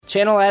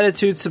Channel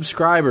Attitude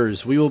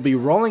subscribers, we will be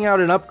rolling out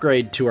an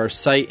upgrade to our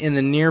site in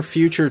the near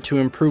future to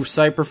improve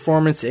site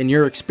performance and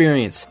your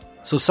experience.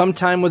 So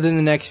sometime within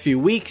the next few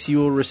weeks, you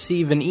will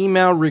receive an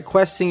email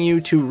requesting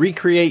you to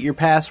recreate your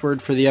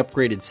password for the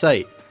upgraded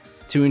site.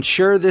 To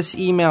ensure this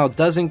email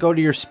doesn't go to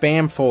your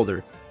spam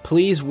folder,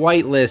 please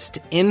whitelist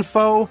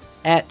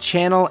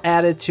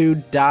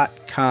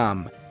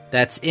info@channelattitude.com.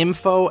 That's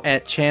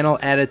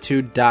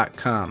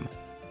info@channelattitude.com.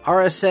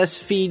 RSS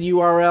feed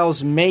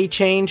URLs may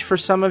change for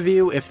some of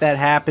you. If that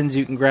happens,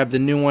 you can grab the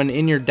new one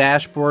in your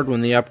dashboard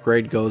when the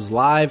upgrade goes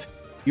live.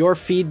 Your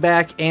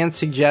feedback and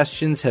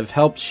suggestions have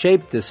helped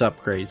shape this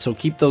upgrade, so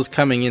keep those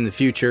coming in the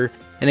future.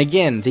 And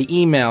again, the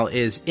email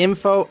is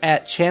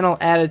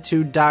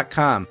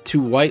info@channelattitude.com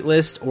to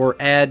whitelist or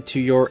add to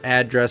your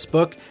address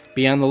book.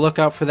 Be on the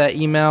lookout for that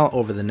email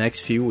over the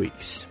next few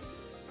weeks.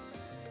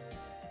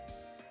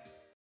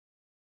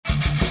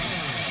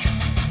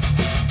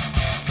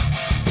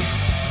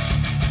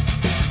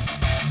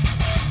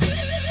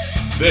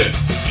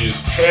 This is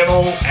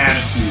Channel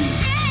Attitude.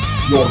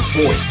 Your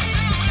voice,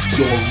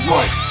 your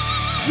right,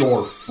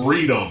 your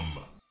freedom.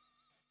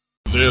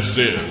 This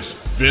is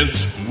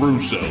Vince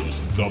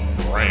Russo's The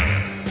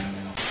Brand.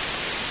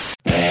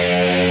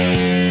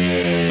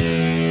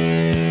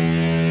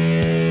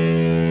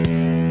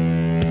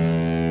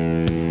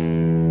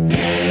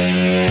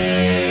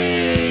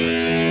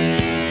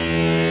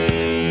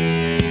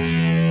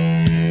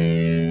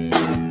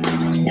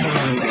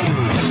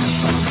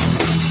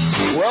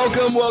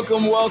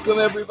 Welcome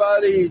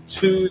everybody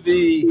to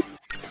the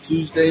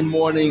Tuesday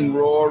morning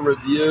Raw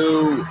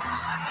review.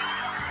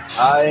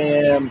 I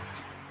am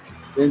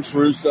Vince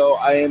Russo.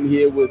 I am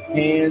here with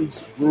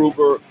Hans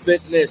Gruber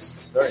Fitness.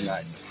 Very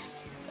nice.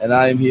 And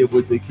I am here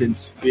with the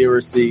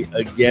conspiracy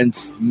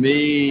against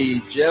me.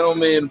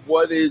 Gentlemen,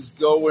 what is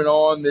going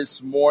on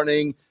this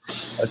morning?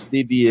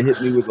 Stevie, you hit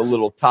me with a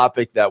little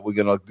topic that we're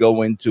going to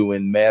go into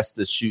in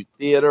Master Shoot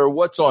Theater.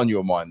 What's on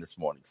your mind this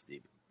morning,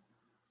 Stevie?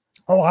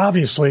 Oh,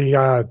 obviously,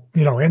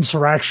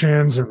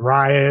 insurrections and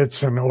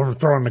riots and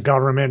overthrowing the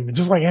government.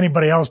 Just like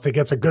anybody else that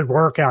gets a good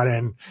workout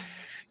in,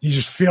 you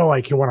just feel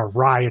like you want to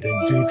riot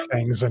and do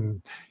things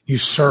and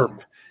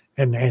usurp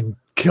and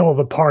kill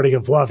the party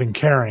of love and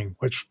caring,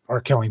 which are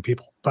killing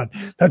people. But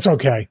that's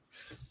okay.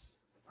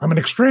 I'm an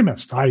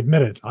extremist. I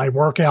admit it. I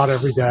work out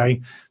every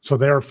day. So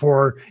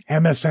therefore,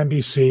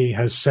 MSNBC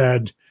has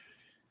said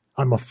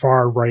I'm a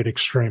far-right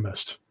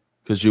extremist.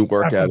 Because you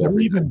work out every day. I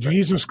believe in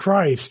Jesus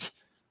Christ.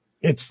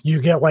 It's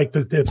like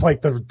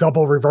the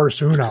double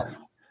reverse Uno.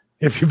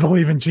 If you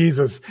believe in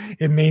Jesus,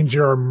 it means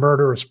you're a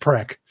murderous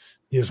prick.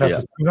 You just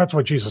have to, that's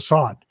what Jesus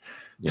thought.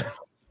 Yeah,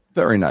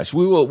 very nice.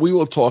 We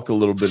will talk a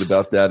little bit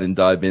about that and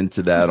dive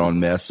into that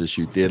on Master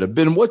Shoot Theater.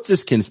 Ben, what's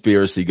this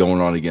conspiracy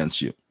going on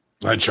against you?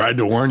 I tried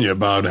to warn you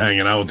about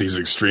hanging out with these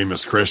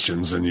extremist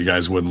Christians, and you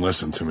guys wouldn't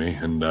listen to me.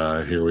 And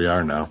here we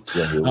are now.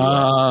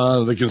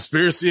 Yeah, the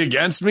conspiracy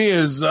against me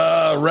is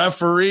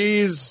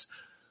referees,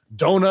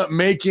 donut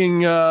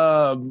making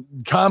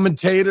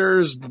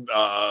commentators,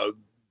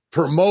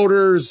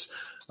 promoters,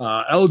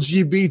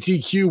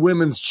 LGBTQ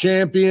women's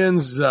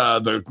champions,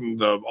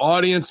 the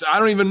audience. I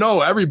don't even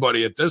know.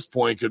 Everybody at this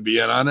point could be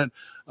in on it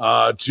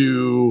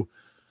to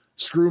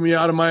screw me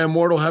out of my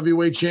Immortal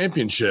Heavyweight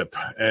Championship.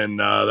 And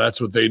that's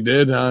what they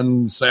did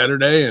on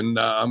Saturday. And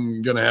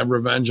I'm going to have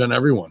revenge on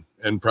everyone,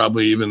 and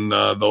probably even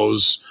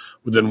those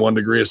within 1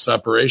 degree of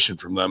separation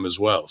from them as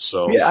well.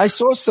 So yeah, I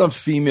saw some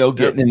female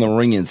getting in the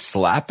ring and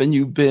slapping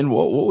you, Ben.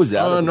 What was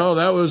that? No,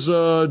 that was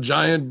a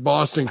giant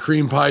Boston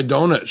cream pie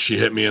donut she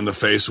hit me in the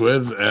face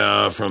with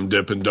from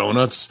Dippin'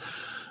 Donuts,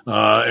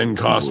 and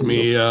cost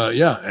me,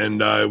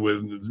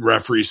 with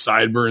referee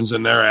sideburns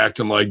in there,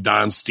 acting like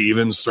Don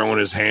Stevens, throwing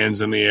his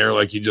hands in the air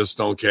like you just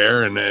don't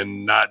care,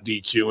 and not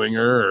DQing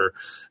her or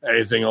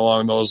anything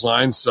along those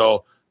lines.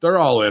 So they're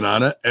all in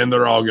on it, and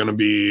they're all going to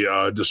be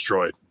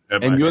destroyed.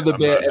 And you're the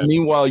bad. And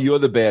meanwhile, you're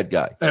the bad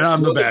guy. And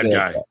I'm the bad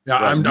guy. Yeah,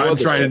 I'm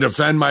trying to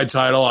defend my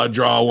title. I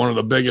draw one of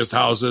the biggest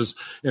houses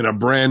in a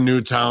brand new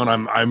town.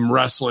 I'm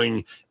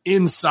wrestling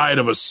inside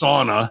of a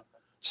sauna.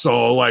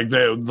 So it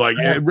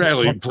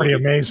really pretty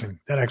amazing.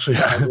 That actually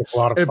a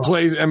lot of fun. It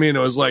plays. I mean, it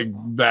was like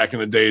back in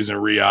the days in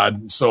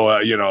Riyadh. So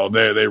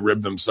they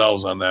ribbed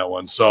themselves on that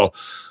one. So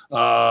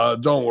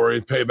don't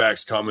worry,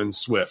 payback's coming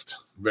swift.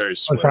 Very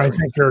swift. I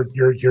think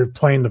you're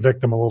playing the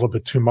victim a little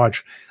bit too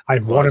much. I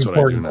have one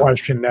important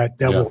question that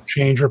will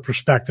change your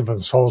perspective of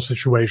this whole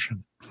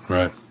situation.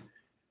 Right.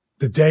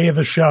 The day of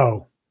the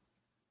show,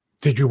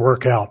 did you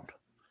work out?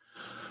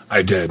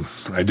 I did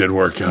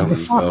work out.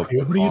 What are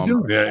you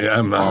doing? Yeah,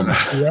 I'm not.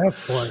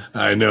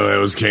 I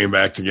knew it came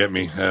back to get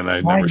me, and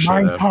I never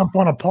showed up. Pump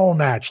on a pole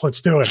match. Let's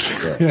do it.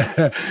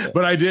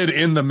 But I did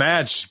in the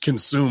match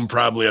consume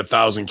probably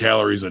 1,000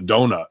 calories of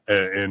donut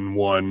in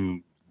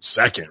one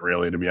second,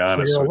 really, to be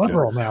honest. You're a with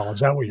liberal you. now. Is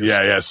that what you're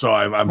Yeah. So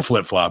I'm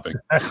flip flopping.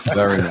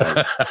 Very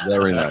nice.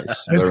 Very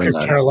nice. Very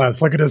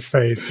nice. Look at his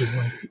face.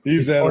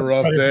 He's had a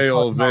rough day,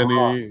 old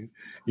Vinny.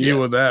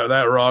 With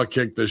that Raw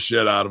kicked the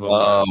shit out of him.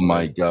 Oh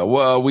my God!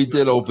 Well, we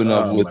did open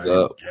up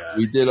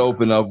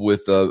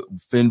with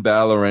Finn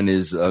Balor and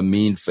his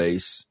mean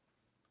face,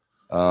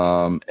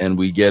 and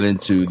we get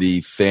into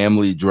the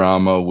family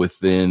drama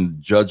within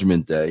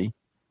Judgment Day,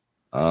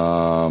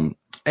 and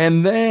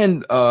then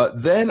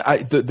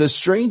the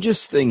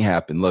strangest thing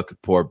happened. Look,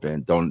 poor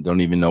Ben.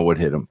 Don't even know what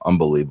hit him.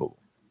 Unbelievable.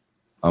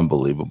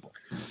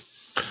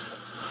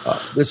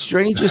 The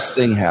strangest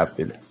thing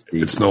happened.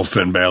 Steve. It's no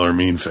Finn Balor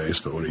mean face,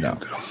 but what are you gonna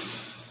do?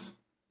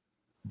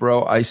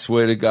 Bro, I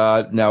swear to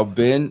God. Now,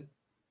 Ben,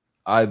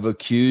 I've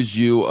accused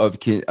you of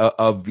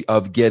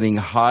getting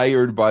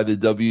hired by the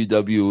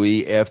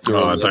WWE after.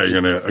 Oh, I thought you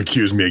were going to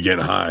accuse me of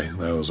getting high.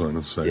 That was what I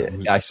was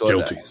saying. Yeah, I saw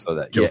Guilty.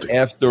 that. Guilty.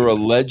 Yeah, after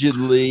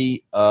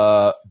allegedly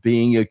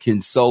being a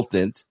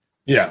consultant.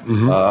 Yeah.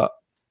 Mm-hmm.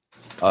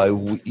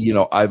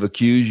 I've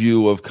accused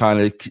you of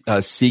kind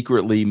of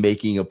secretly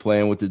making a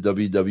plan with the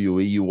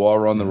WWE. You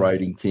are on the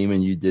writing team,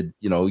 and you did.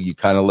 You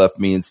kind of left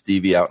me and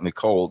Stevie out in the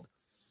cold.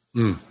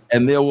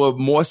 And there were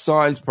more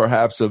signs,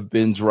 perhaps, of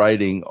Ben's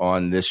writing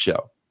on this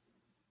show,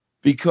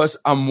 because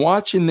I'm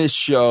watching this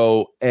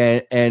show,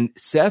 and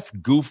Seth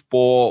Goof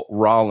Ball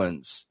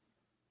Rollins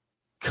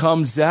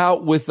comes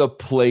out with a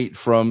plate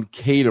from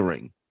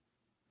catering.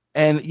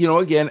 And,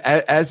 again,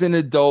 as an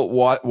adult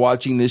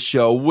watching this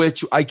show,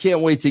 which I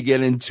can't wait to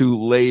get into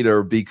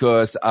later,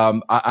 because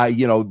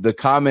the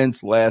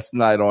comments last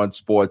night on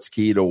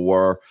Sportskeeda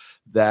were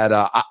that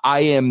I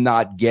am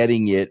not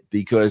getting it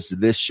because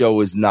this show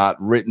is not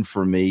written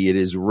for me. It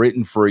is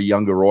written for a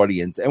younger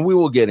audience, and we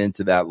will get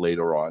into that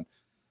later on.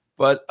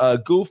 But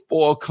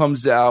Goofball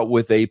comes out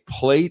with a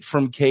plate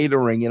from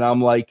catering, and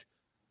I'm like,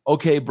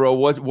 okay, bro,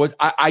 what?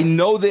 I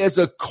know there's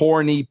a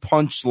corny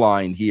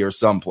punchline here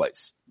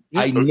someplace.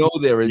 I know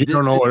there is. You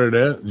don't know what it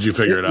is? Did you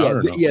figure it out?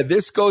 Or no? Yeah,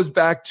 this goes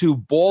back to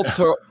Ball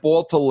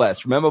to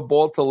Less. Remember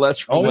Ball to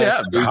Less? Oh,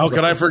 yeah. How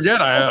could I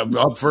forget? I am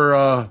up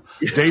for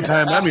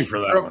daytime Emmy for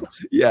that one.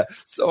 Yeah.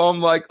 So I'm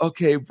like,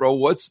 okay, bro,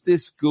 what's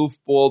this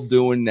goofball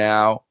doing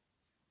now?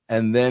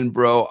 And then,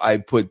 bro, I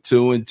put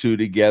two and two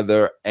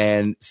together.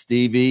 And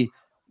Stevie,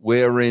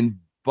 we're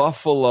in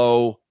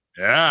Buffalo.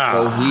 Yeah.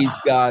 So he's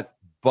got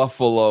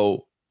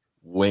buffalo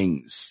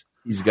wings.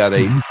 He's got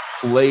a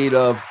plate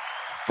of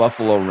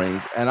buffalo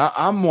wings, and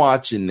I'm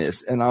watching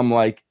this, and I'm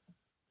like,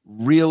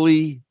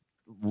 really?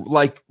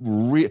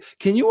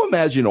 Can you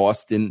imagine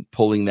Austin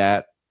pulling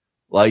that?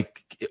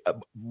 Like,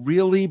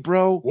 really,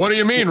 bro? What do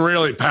you mean,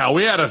 really, pal?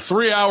 We had a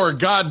 3-hour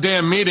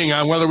goddamn meeting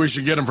on whether we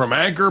should get him from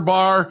Anchor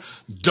Bar,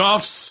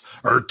 Duff's,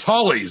 or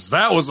Tully's.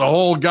 That was a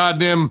whole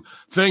goddamn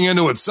thing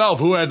into itself.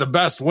 Who had the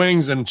best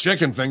wings and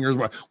chicken fingers?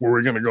 Were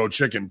we going to go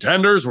chicken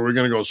tenders? Were we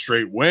going to go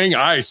straight wing?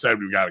 I said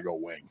we got to go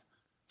wing.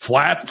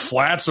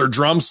 Flats or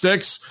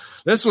drumsticks.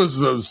 This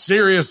was a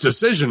serious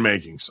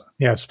decision-making, son.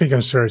 Yeah, speaking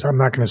of serious, I'm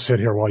not going to sit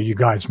here while you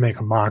guys make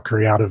a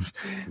mockery out of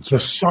the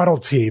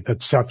subtlety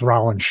that Seth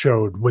Rollins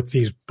showed with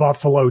these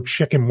buffalo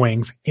chicken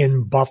wings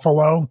in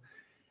Buffalo.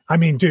 I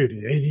mean, dude,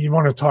 you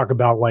want to talk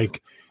about,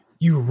 like,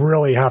 you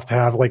really have to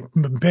have, like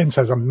Ben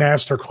says, a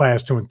master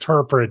class to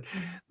interpret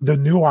the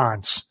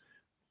nuance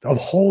of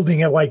holding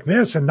it like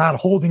this and not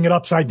holding it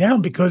upside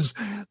down, because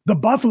the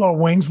buffalo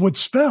wings would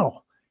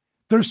spill.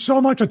 There's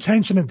so much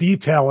attention to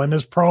detail in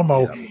this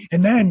promo. Yeah.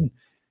 And then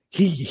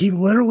he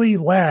literally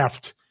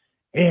laughed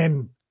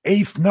in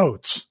eighth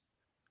notes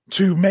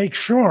to make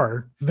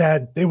sure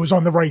that it was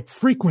on the right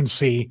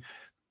frequency.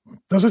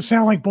 Does it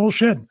sound like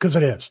bullshit? Because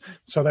it is.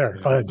 So there.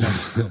 Go ahead.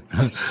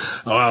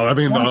 Well, I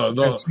mean,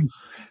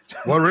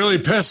 what really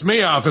pissed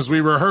me off is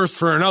we rehearsed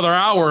for another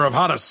hour of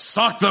how to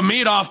suck the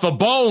meat off the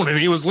bone, and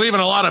he was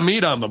leaving a lot of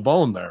meat on the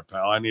bone there,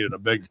 pal. I needed a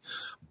big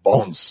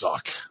bone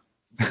suck.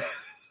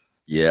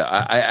 Yeah,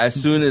 I as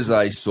soon as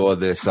I saw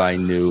this, I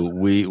knew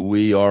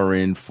we are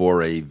in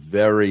for a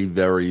very,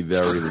 very,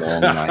 very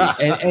long night.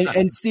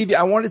 And Stevie,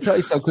 I want to tell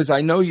you something, because I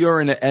know you're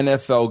an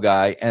NFL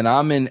guy and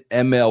I'm an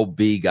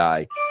MLB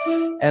guy.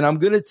 And I'm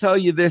going to tell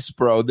you this,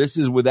 bro. This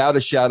is without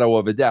a shadow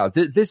of a doubt.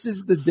 This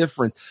is the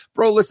difference.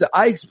 Bro, listen,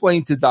 I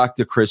explained to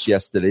Dr. Chris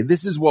yesterday.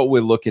 This is what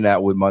we're looking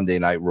at with Monday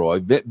Night Raw.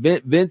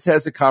 Vince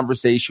has a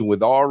conversation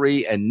with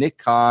Ari and Nick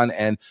Khan.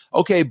 And,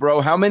 okay,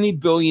 bro, how many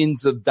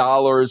billions of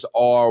dollars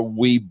are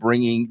we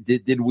bringing?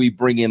 Did we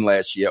bring in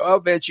last year? Oh,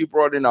 Vince, you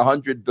brought in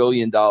 $100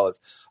 billion.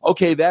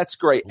 Okay, that's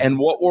great. And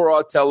what were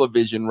our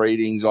television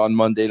ratings on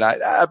Monday night?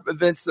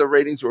 Vince, the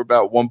ratings were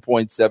about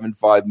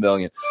 1.75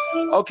 million.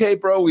 Okay,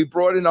 bro, we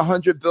brought in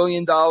 $100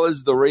 billion.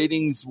 The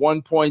ratings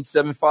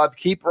 1.75.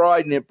 Keep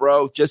riding it,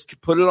 bro.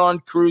 Just put it on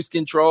cruise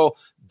control.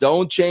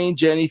 Don't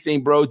change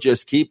anything, bro.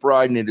 Just keep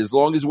riding it. As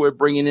long as we're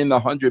bringing in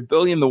the $100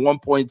 billion, the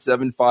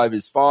 1.75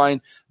 is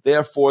fine.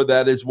 Therefore,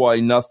 that is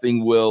why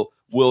nothing will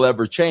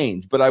ever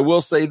change. But I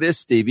will say this,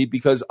 Stevie,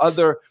 because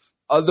other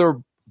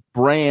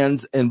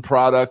brands and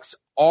products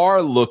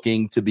are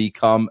looking to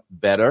become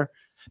better.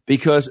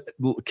 Because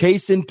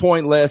case in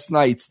point last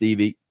night,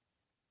 Stevie,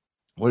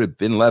 would have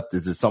been left?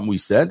 Is it something we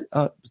said,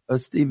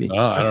 Stevie?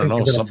 I don't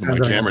know. Something my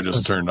camera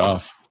just turned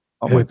off.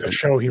 With the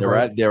show they're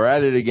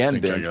at it again, I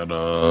Ben. I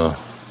got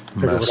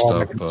messed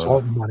up.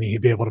 Consultant money,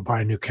 he'd be able to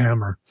buy a new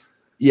camera.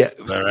 Yeah,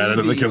 they're at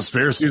it. The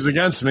conspiracies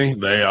against me.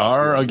 They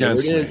are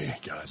against me.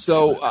 God,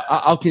 so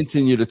I'll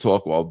continue to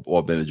talk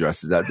while Ben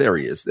addresses that. There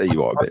he is. There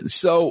you are, Ben.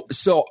 So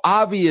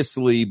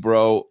obviously,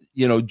 bro,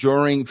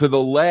 for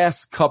the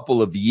last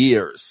couple of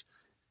years,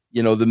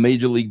 the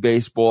Major League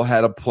Baseball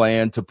had a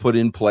plan to put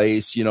in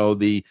place,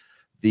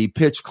 the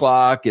pitch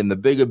clock and the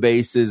bigger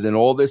bases and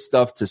all this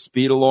stuff to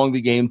speed along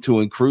the game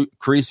to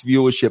increase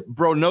viewership.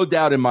 Bro, no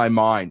doubt in my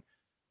mind,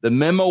 the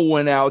memo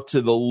went out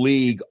to the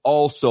league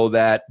also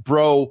that,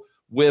 bro,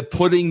 we're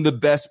putting the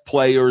best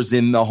players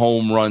in the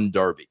home run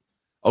derby.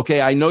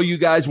 Okay, I know you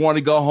guys want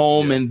to go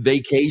home and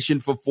vacation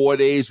for 4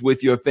 days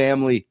with your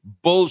family.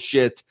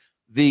 Bullshit.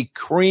 The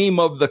cream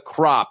of the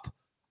crop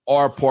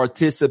are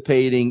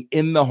participating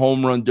in the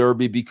home run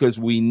derby because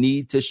we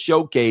need to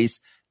showcase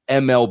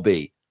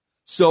MLB.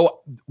 So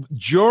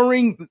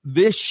during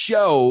this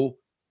show,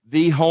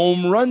 the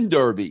home run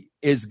derby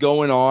is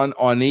going on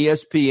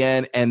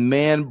ESPN. And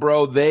man,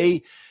 bro,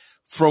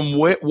 from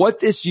what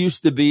this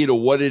used to be to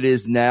what it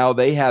is now,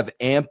 they have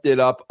amped it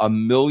up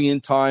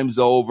 1,000,000 times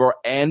over.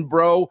 And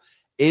bro,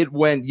 it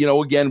went,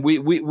 again,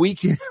 we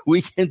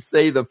can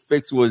say the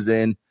fix was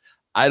in.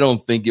 I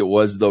don't think it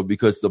was though,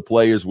 because the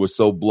players were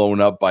so blown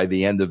up by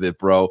the end of it,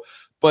 bro.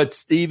 But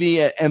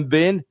Stevie and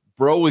Ben,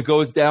 bro, it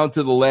goes down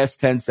to the last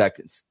 10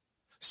 seconds.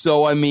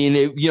 So, I mean,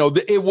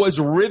 it was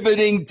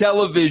riveting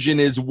television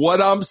is what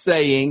I'm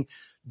saying.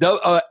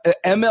 The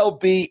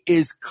MLB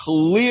is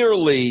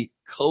clearly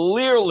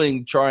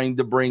trying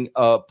to bring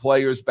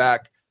players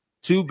back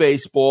to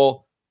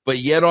baseball. But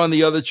yet on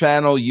the other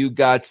channel, you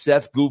got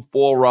Seth Goof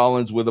Ball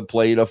Rollins with a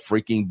plate of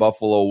freaking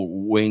buffalo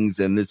wings.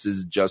 And this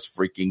is just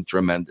freaking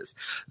tremendous.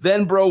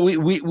 Then, bro,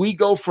 we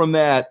go from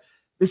that.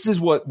 This is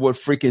what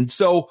freaking.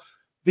 So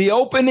the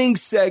opening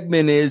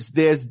segment is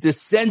there's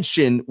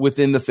dissension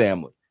within the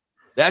family.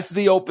 That's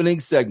the opening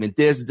segment.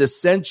 There's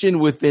dissension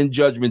within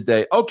Judgment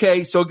Day.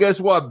 Okay, so guess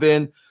what,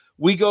 Ben?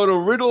 We go to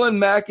Riddle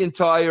and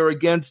McIntyre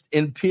against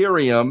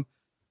Imperium.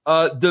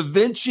 Da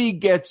Vinci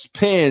gets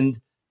pinned.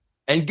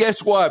 And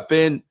guess what,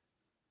 Ben?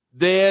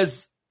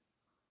 There's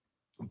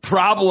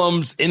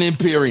problems in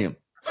Imperium.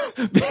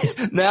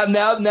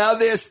 now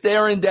they're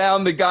staring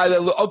down the guy that,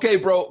 okay,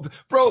 bro,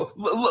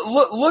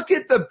 look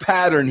at the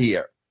pattern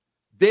here.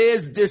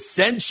 There's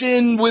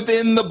dissension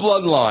within the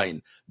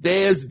bloodline.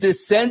 There's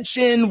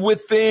dissension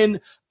within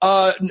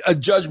a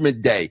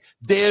Judgment Day.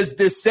 There's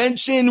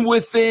dissension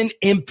within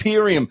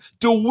Imperium.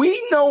 Do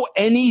we know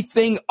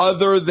anything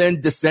other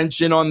than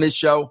dissension on this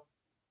show?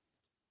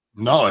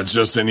 No, it's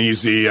just an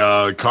easy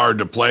card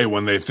to play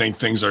when they think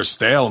things are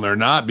stale, and they're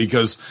not,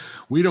 because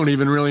we don't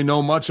even really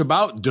know much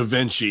about Da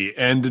Vinci.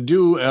 And to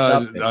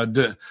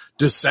do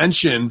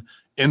dissension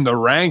in the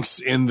ranks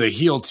in the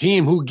heel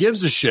team, who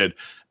gives a shit?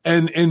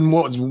 And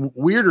what's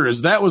weirder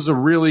is that was a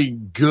really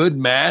good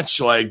match.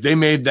 Like, they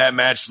made that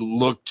match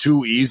look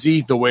too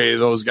easy, the way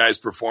those guys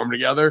performed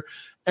together.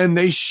 And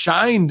they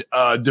shined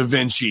Da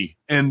Vinci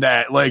in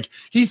that. Like,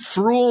 he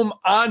threw him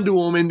onto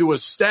him into a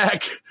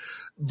stack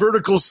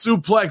vertical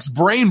suplex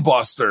brain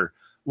buster,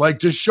 like,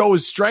 to show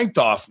his strength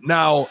off.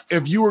 Now,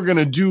 if you were going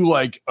to do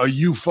like a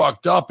you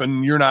fucked up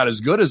and you're not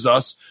as good as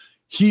us,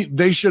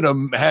 they should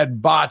have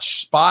had botched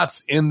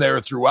spots in there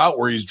throughout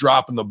where he's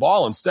dropping the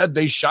ball. Instead,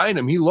 they shined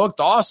him. He looked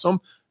awesome.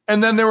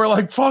 And then they were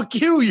like, fuck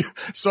you.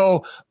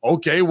 So,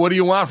 okay, what do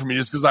you want from me?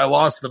 Just because I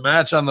lost the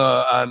match on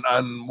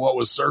what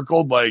was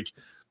circled? Like,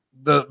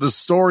 the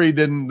story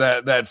didn't,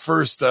 that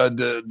first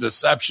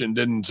deception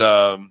didn't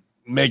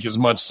make as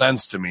much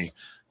sense to me,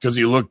 because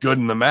he looked good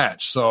in the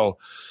match. So,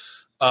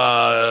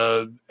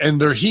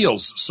 and they're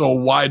heels. So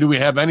why do we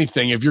have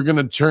anything? If you're going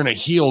to turn a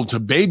heel to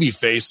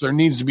babyface, there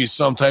needs to be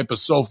some type of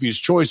Sophie's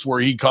choice where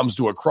he comes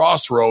to a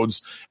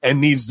crossroads and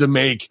needs to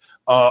make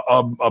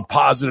a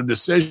positive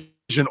decision,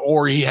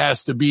 or he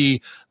has to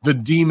be the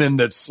demon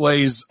that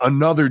slays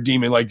another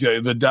demon, like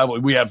the devil.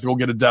 We have to go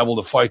get a devil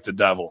to fight the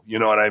devil. You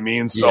know what I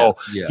mean? So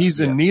he's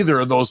in neither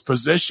of those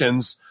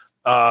positions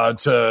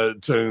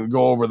to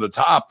go over the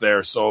top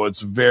there. So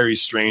it's very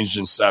strange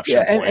inception.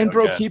 Yeah, and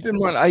bro, keep in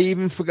mind, I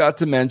even forgot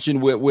to mention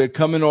we're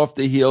coming off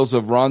the heels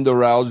of Ronda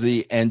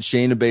Rousey and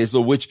Shayna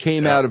Baszler, which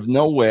came out of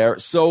nowhere.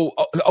 So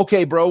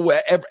okay, bro,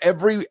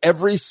 every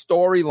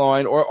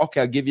storyline, or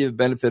okay, I'll give you the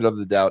benefit of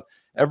the doubt.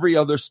 Every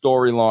other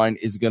storyline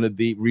is going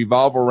to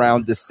revolve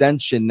around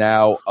dissension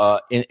now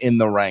in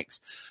the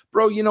ranks.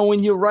 Bro,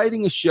 when you're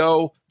writing a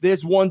show,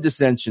 there's one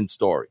dissension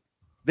story.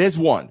 There's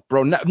one,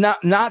 bro.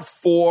 Not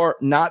four,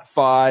 not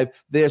five.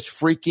 There's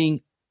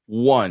freaking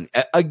one.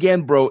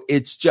 Again, bro,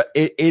 it's just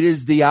it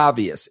is the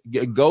obvious.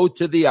 Go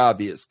to the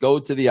obvious.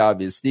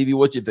 Stevie,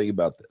 what do you think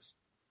about this?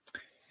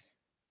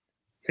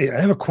 Hey,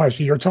 I have a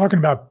question. You're talking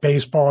about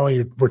baseball.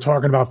 We're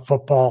talking about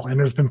football, and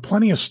there's been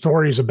plenty of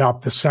stories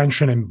about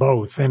dissension in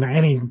both, in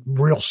any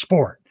real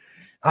sport.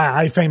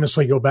 I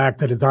famously go back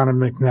to the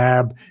Donovan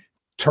McNabb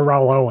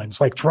Terrell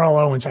Owens. Like Terrell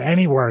Owens,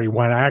 anywhere he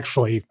went,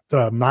 actually,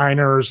 the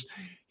Niners,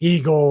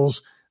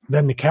 Eagles,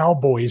 then the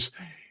Cowboys.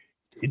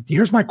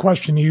 Here's my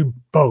question to you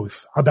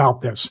both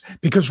about this,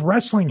 because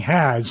wrestling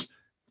has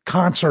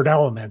concert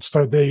elements,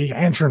 the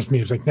entrance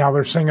music. Now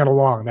they're singing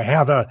along. They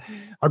have a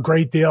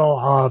great deal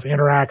of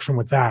interaction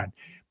with that,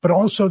 but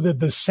also the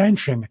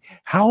dissension.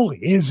 How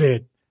is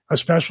it,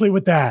 especially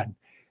with that?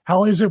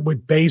 How is it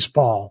with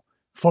baseball,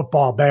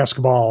 football,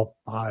 basketball,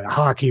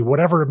 hockey,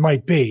 whatever it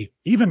might be,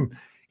 even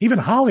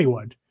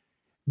Hollywood?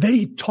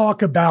 They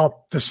talk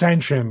about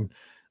dissension,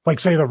 like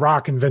say The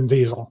Rock and Vin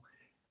Diesel,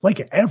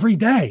 like every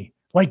day.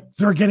 Like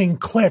they're getting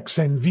clicks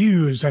and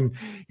views, and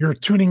you're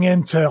tuning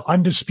into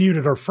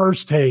Undisputed or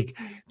First Take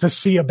to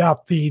see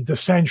about the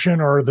dissension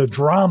or the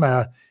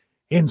drama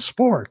in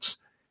sports.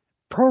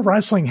 Pro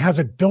wrestling has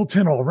it built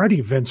in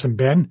already, Vince and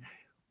Ben.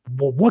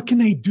 Well, what can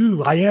they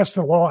do? I ask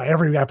the law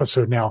every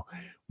episode now.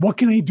 What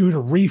can they do to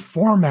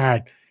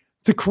reformat,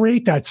 to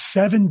create that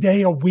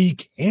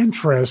 7-day-a-week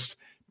interest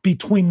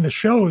between the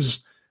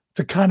shows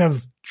to kind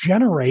of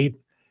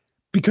generate,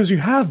 because you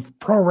have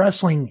pro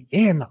wrestling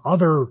in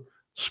other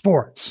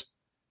sports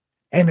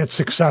and it's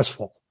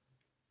successful,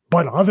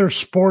 but other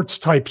sports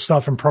type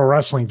stuff in pro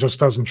wrestling just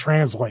doesn't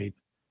translate.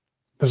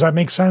 Does that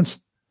make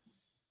sense?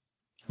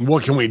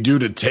 What can we do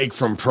to take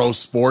from pro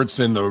sports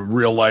in the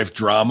real life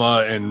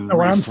drama and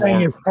what I'm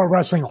saying is pro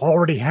wrestling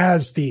already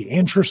has the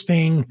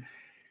interesting,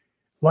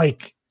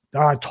 like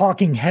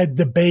talking head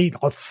debate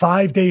of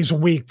 5 days a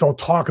week. They'll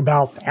talk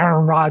about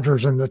Aaron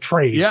Rodgers and the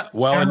trade. Yeah,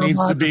 well, Aaron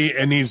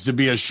it needs to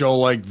be a show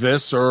like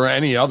this or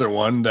any other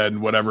one, that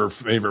whatever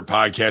favorite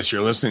podcast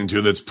you're listening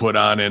to, that's put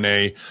on in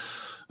a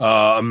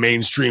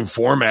mainstream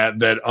format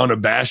that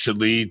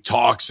unabashedly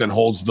talks and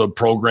holds the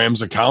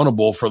programs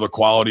accountable for the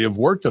quality of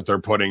work that they're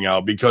putting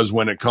out. Because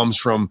when it comes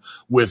from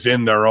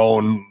within their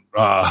own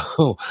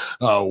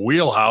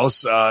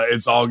wheelhouse,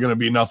 it's all going to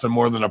be nothing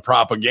more than a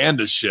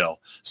propaganda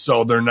shill.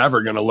 So they're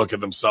never going to look at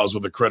themselves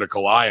with a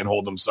critical eye and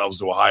hold themselves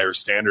to a higher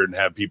standard and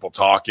have people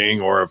talking,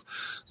 or if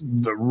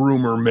the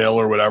rumor mill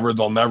or whatever,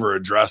 they'll never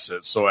address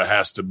it. So it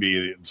has to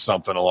be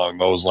something along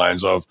those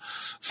lines of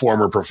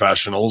former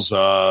professionals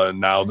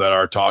now that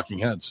are talking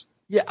heads.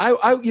 Yeah,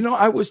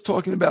 I was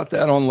talking about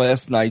that on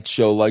last night's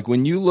show. Like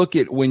when you look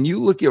at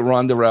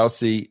Ronda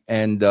Rousey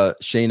and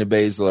Shayna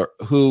Baszler,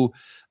 who,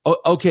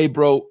 okay,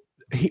 bro,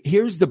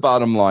 here's the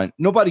bottom line.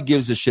 Nobody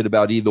gives a shit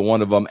about either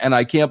one of them. And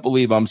I can't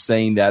believe I'm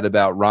saying that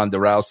about Ronda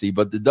Rousey,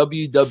 but the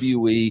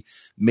WWE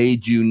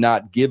made you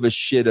not give a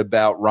shit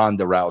about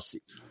Ronda Rousey.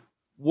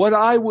 What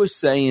I was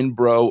saying,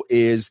 bro,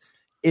 is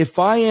if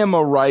I am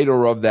a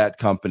writer of that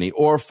company,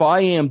 or if I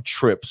am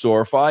Trips,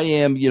 or if I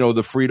am, the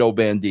Frito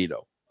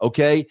Bandito,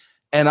 okay,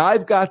 and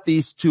I've got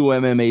these two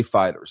MMA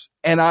fighters,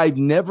 and I've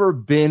never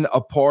been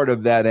a part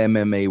of that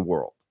MMA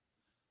world,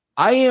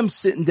 I am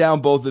sitting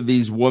down both of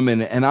these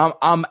women, and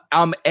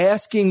I'm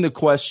asking the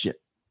question: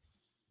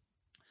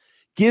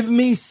 give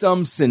me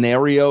some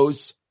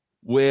scenarios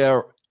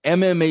where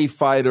MMA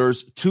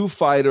fighters, two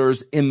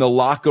fighters in the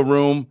locker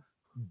room,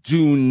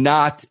 do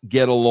not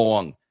get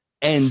along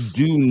and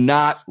do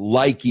not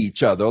like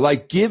each other.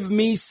 Like, give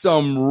me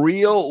some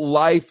real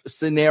life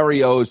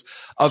scenarios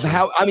of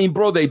how, I mean,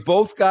 bro, they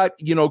both got,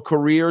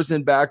 careers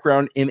and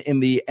background in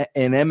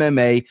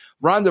MMA.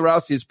 Ronda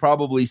Rousey has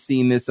probably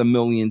seen this a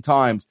million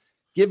times.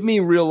 Give me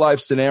real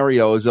life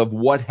scenarios of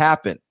what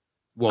happened.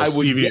 Well,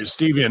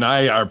 Stevie and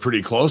I are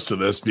pretty close to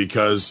this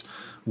because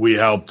we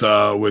helped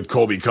with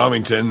Colby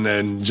Covington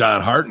and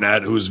John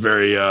Hartnett, who's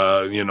very,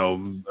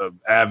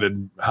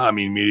 avid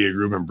Hamin Media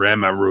Group and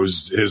brand member,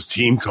 who's his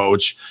team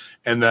coach.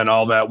 And then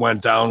all that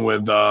went down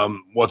with,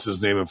 what's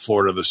his name in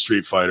Florida, the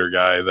Street Fighter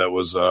guy that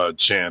was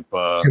champ.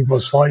 Kimbo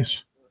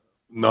Slice.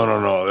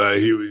 No.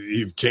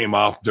 He came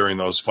off during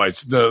those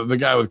fights. The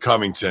guy with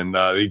Covington,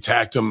 he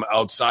attacked him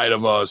outside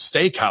of a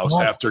steakhouse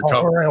after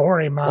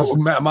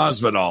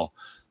Masvidal.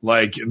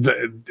 Like,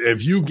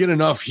 if you get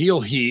enough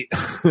heel heat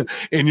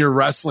in your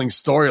wrestling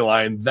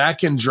storyline, that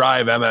can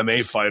drive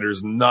MMA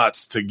fighters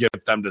nuts to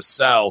get them to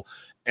sell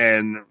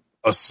and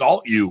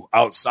assault you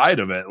outside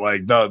of it.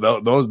 Like,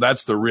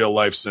 that's the real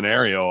life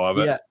scenario of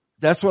it. Yeah,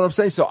 that's what I'm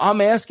saying. So I'm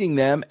asking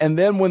them, and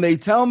then when they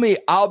tell me,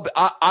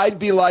 I'd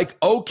be like,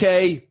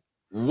 okay,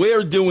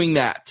 we're doing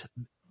that.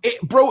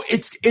 Bro,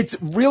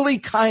 it's really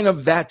kind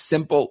of that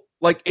simple.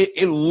 Like,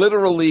 it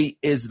literally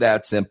is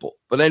that simple.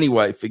 But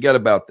anyway, forget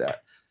about that.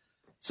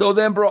 So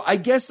then, bro, I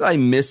guess I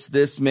missed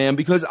this, man,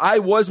 because I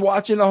was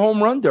watching the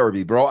home run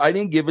derby, bro. I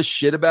didn't give a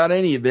shit about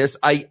any of this.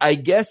 I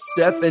guess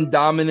Seth and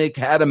Dominic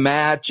had a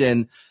match,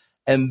 and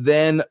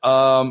then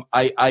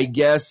I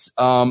guess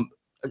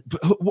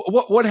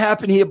what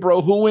happened here,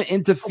 bro? Who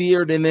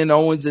interfered, and then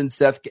Owens and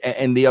Seth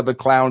and the other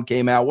clown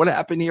came out? What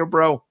happened here,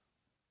 bro?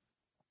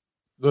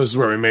 This is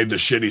where we made the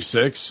shitty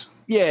six.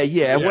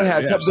 Yeah. What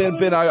had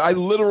been? I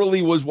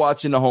literally was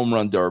watching the home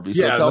run derby.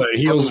 So the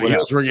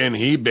heels were getting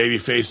heat. Baby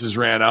faces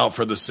ran out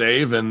for the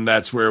save, and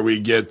that's where we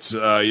get.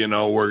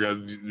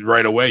 We're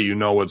right away. You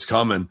know what's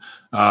coming.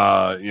 For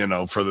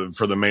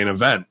the main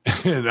event,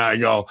 and I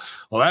go,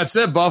 well, that's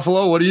it,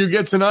 Buffalo. What do you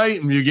get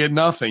tonight? And you get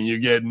nothing. You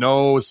get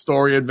no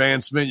story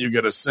advancement. You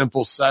get a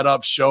simple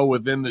setup show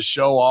within the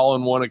show, all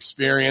in one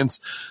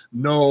experience.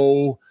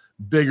 No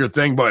bigger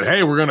thing, but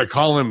hey, we're gonna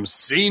call him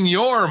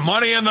Senior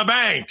Money in the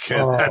Bank.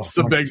 That's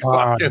the big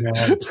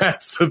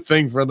that's the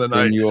thing for the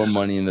night. Senior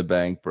Money in the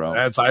Bank, bro.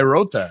 I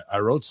wrote that. I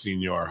wrote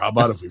Senior. How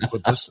about if we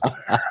put this in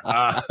there?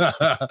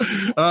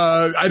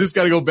 I just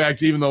got to go back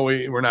to, even though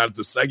we're not at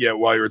the seg yet,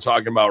 while you were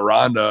talking about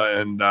Ronda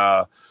and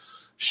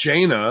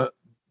Shayna,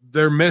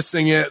 they're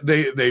missing it.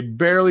 They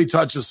barely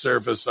touch the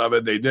surface of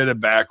it. They did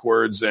it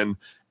backwards, and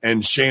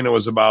Shayna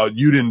was about,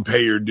 you didn't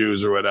pay your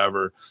dues or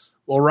whatever.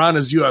 Well,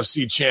 Ronda's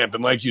UFC champ,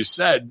 and like you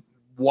said,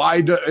 why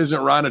isn't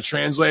Ronda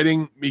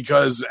translating?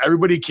 Because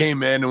everybody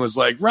came in and was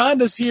like,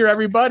 Ronda's here,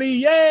 everybody,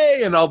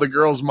 yay! And all the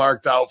girls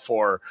marked out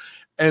for her.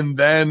 And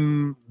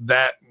then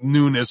that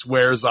newness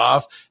wears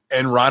off,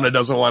 and Ronda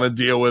doesn't want to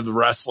deal with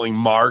wrestling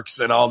marks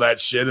and all that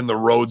shit in the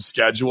road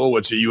schedule,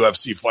 which a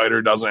UFC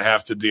fighter doesn't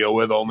have to deal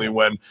with, only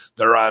when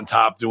they're on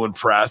top doing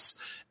press.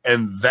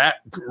 And that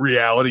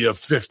reality of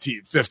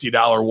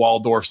 $50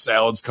 Waldorf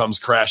salads comes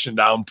crashing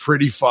down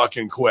pretty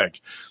fucking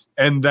quick.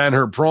 And then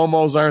her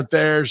promos aren't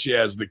there. She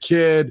has the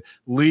kid,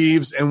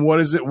 leaves. And what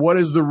is it? What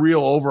is the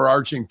real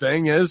overarching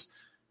thing is?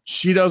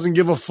 She doesn't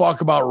give a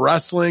fuck about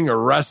wrestling or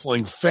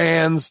wrestling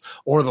fans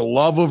or the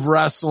love of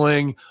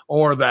wrestling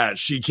or that.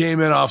 She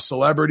came in off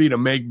celebrity to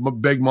make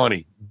big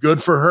money.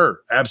 Good for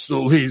her.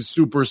 Absolutely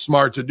super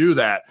smart to do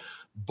that.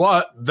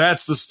 But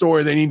that's the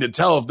story they need to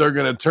tell if they're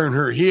going to turn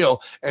her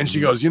heel. And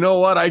she goes, you know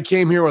what? I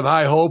came here with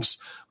high hopes,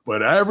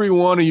 but every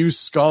one of you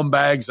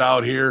scumbags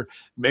out here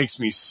makes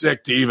me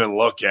sick to even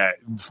look at,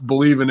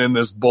 believing in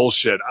this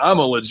bullshit. I'm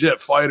a legit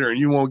fighter and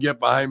you won't get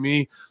behind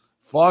me.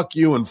 Fuck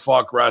you and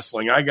fuck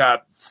wrestling. I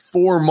got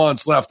 4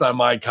 months left on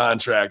my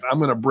contract. I'm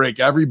going to break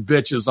every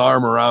bitch's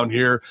arm around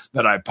here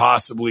that I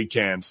possibly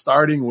can,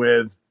 starting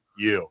with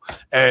you,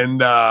 and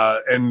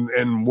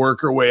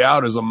work her way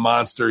out as a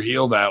monster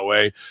heel that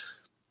way,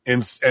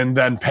 and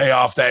then pay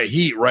off that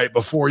heat right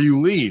before you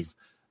leave.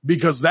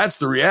 Because that's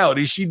the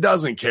reality. She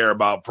doesn't care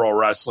about pro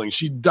wrestling.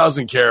 She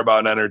doesn't care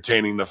about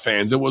entertaining the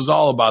fans. It was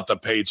all about the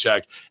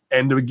paycheck.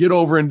 And to get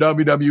over in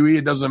WWE,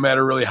 it doesn't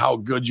matter really how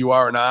good you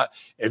are or not.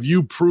 If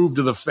you prove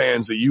to the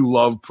fans that you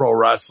love pro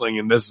wrestling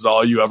and this is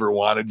all you ever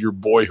wanted, your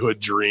boyhood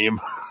dream,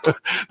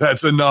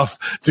 that's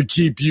enough to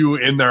keep you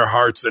in their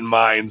hearts and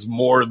minds,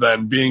 more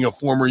than being a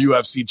former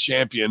UFC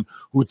champion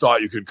who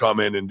thought you could come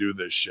in and do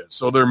this shit.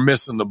 So they're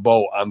missing the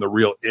boat on the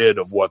real id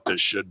of what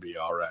this should be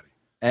already.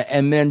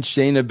 And then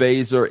Shayna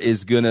Baszler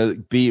is going to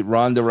beat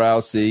Ronda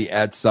Rousey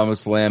at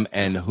SummerSlam,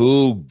 and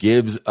who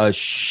gives a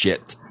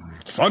shit?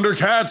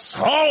 Thundercats,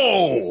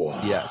 ho!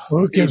 Yes.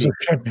 Who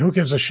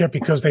gives a shit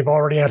because they've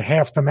already had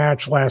half the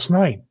match last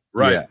night.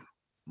 Right. Yeah.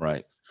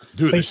 Right.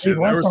 Dude, there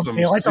was some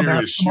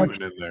serious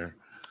shooting in there.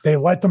 They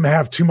let them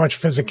have too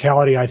much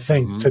physicality, I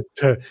think,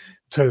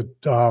 to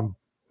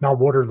not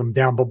water them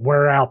down, but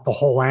wear out the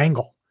whole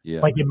angle. Yeah.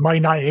 Like it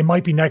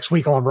might be next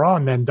week on Raw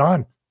and then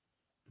done.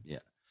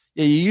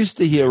 Yeah, you used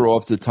to hear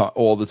all the time,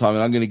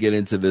 and I'm going to get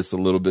into this a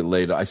little bit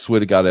later. I swear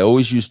to God, I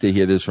always used to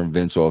hear this from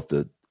Vince all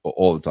the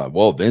time.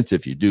 Well, Vince,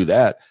 if you do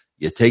that,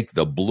 you take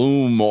the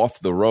bloom off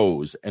the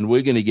rose, and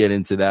we're going to get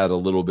into that a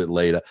little bit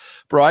later.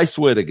 Bro, I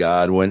swear to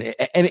God, when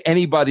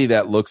anybody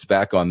that looks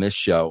back on this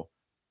show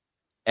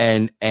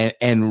and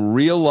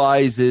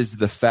realizes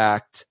the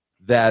fact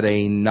that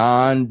a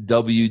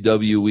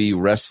non-WWE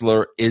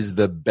wrestler is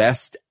the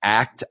best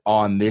act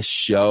on this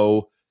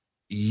show,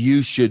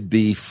 you should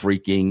be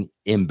freaking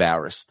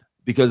embarrassed,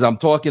 because I'm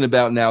talking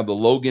about now the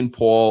Logan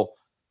Paul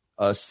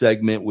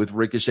segment with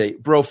Ricochet.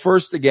 Bro,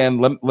 first again,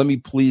 let me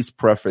please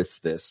preface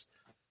this.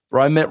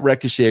 Bro, I met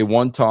Ricochet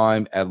one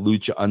time at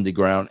Lucha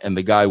Underground, and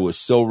the guy was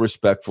so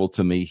respectful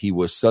to me. He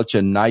was such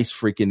a nice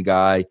freaking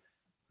guy.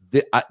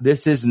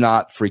 This is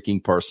not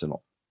freaking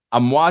personal.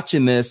 I'm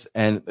watching this,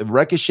 and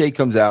Ricochet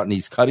comes out, and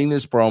he's cutting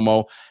this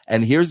promo.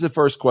 And here's the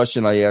first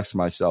question I ask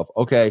myself: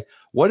 okay,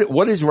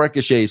 what is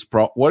Ricochet's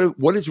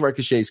what is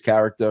Ricochet's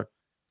character?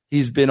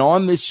 He's been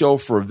on this show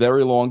for a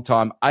very long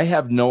time. I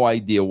have no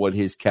idea what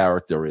his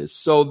character is.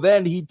 So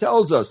then he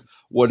tells us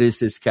what is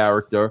his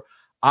character.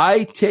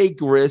 I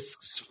take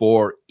risks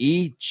for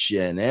each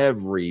and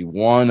every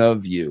one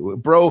of you.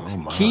 Bro,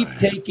 keep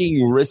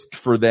taking risk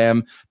for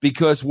them,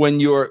 because when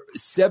you're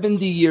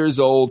 70 years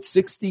old,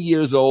 60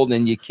 years old,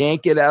 and you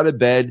can't get out of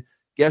bed,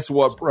 guess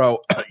what, bro?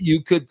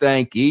 You could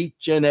thank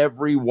each and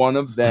every one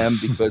of them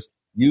because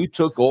you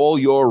took all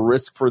your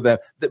risk for them.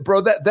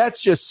 Bro,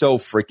 that's just so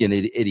freaking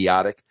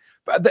idiotic.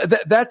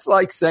 That's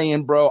like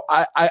saying, bro,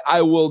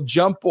 I will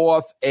jump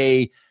off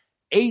a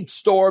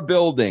 8-story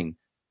building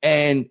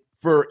and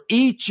for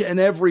each and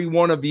every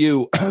one of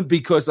you,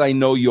 because I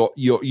know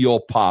you'll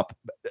pop.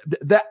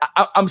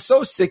 I'm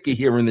so sick of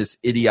hearing this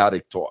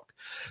idiotic talk.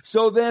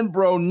 So then,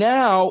 bro,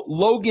 now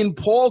Logan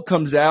Paul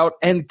comes out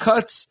and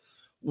cuts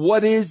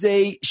what is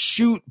a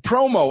shoot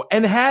promo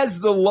and has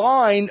the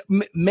line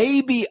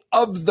maybe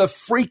of the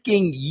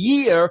freaking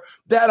year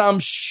that I'm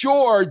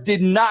sure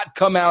did not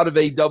come out of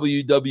a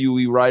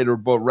WWE writer,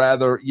 but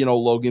rather,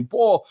 Logan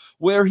Paul,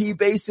 where he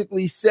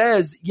basically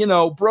says,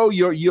 bro,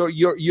 you're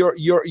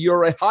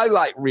a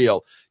highlight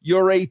reel.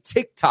 You're a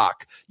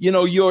TikTok.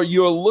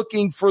 You're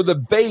looking for the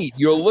bait.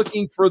 You're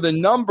looking for the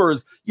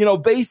numbers.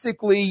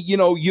 Basically,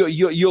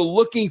 you're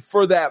looking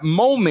for that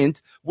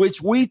moment,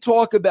 which we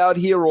talk about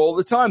here all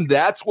the time.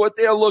 That's what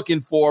they're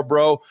looking for,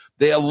 bro.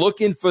 They're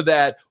looking for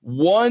that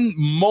one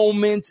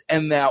moment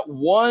and that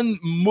one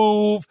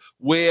move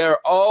where,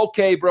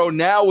 okay, bro,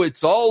 now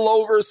it's all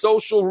over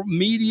social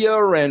media,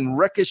 and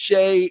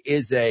Ricochet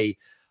is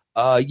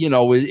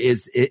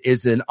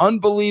is an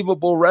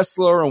unbelievable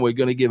wrestler, and we're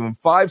going to give him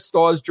 5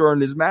 stars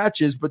during his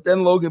matches. But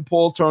then Logan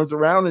Paul turns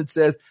around and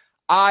says,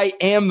 I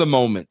am the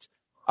moment.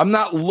 I'm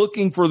not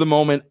looking for the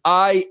moment.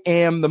 I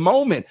am the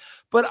moment.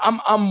 But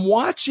I'm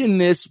watching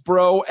this,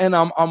 bro, and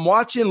I'm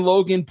watching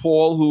Logan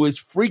Paul, who is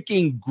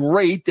freaking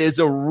great. There's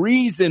a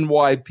reason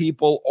why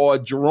people are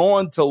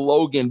drawn to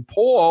Logan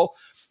Paul.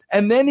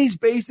 And then he's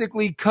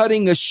basically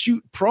cutting a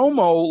shoot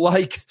promo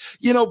like,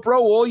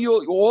 bro, all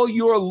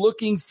you're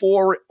looking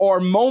for are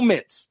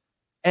moments.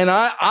 And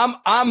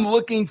I'm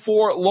looking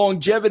for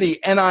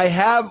longevity, and I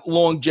have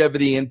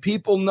longevity, and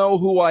people know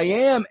who I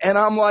am. And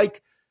I'm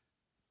like,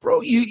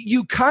 bro,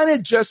 you kind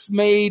of just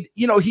made,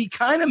 he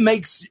kind of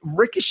makes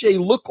Ricochet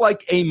look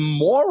like a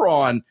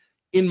moron,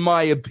 in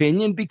my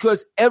opinion,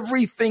 because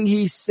everything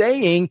he's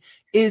saying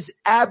is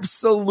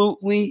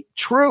absolutely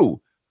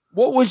true.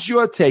 What was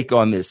your take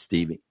on this,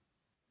 Stevie?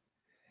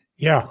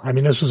 Yeah, I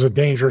mean, this was a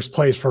dangerous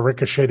place for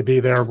Ricochet to be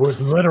there with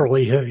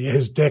literally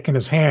his dick in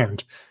his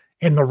hand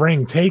in the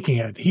ring taking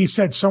it. He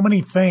said so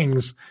many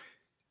things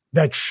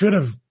that should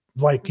have,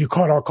 like, you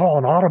call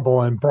an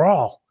audible and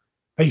brawl.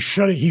 He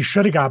should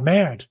have got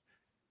mad.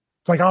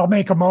 It's like, I'll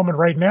make a moment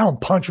right now and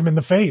punch him in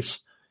the face.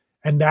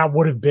 And that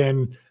would have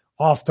been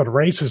off to the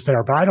races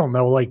there. But I don't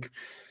know, like.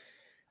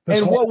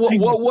 And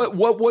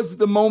what was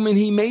the moment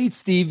he made,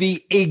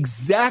 Stevie?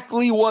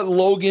 Exactly what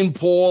Logan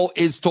Paul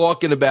is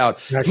talking about.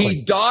 Exactly.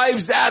 He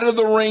dives out of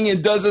the ring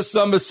and does a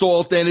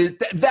somersault, and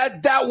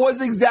that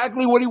was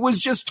exactly what he was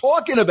just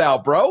talking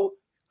about, bro.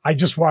 I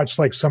just watched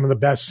like some of the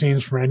best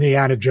scenes from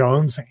Indiana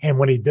Jones, and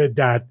when he did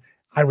that,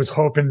 I was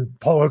hoping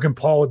Logan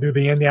Paul would do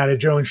the Indiana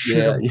Jones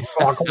shit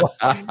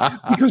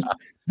because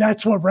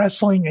that's what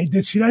wrestling.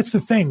 See, that's the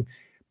thing.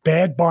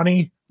 Bad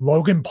Bunny,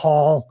 Logan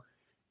Paul.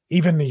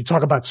 Even you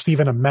talk about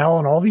Stephen Amell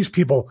and all these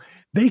people,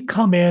 they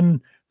come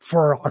in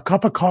for a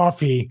cup of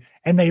coffee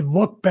and they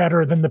look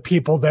better than the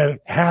people that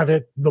have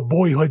the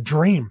boyhood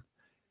dream.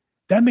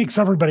 That makes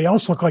everybody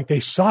else look like they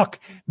suck.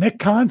 Nick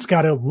Khan's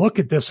got to look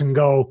at this and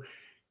go,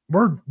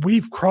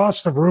 we've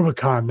crossed the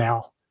Rubicon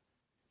now.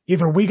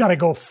 Either we got to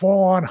go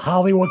full on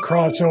Hollywood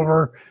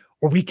crossover,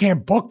 or we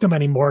can't book them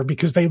anymore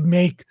because they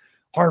make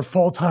our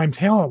full-time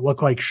talent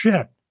look like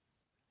shit.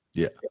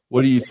 Yeah.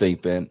 What do you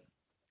think, Ben?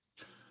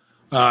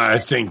 I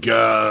think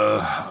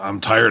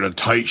I'm tired of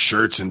tight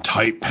shirts and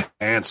tight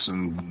pants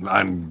and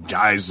on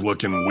guys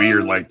looking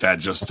weird like that.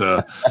 Just they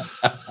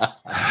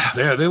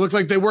look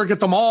like they work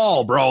at the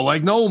mall, bro.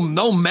 Like no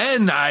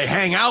men I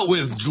hang out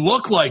with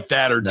look like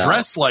that or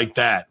dress like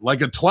that,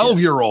 like a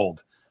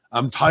 12-year-old.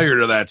 I'm tired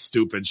of that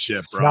stupid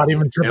shit, bro. Not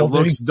even Triple D. It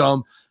looks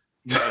dumb.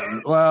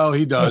 Well,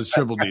 he does.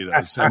 Triple D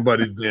does.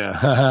 Somebody,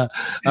 yeah.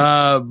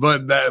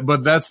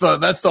 But that's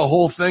the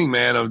whole thing,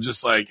 man. Of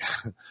just like,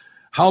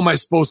 how am I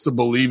supposed to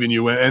believe in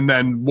you? And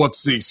then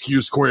what's the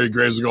excuse? Corey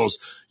Graves goes,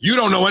 you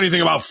don't know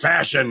anything about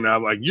fashion. And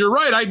I'm like, you're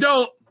right. I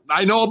don't.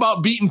 I know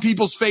about beating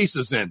people's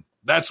faces in.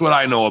 That's what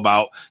I know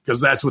about, because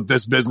that's what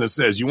this business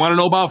is. You want to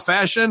know about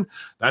fashion?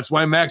 That's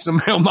why Maxim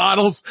Male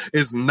Models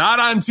is not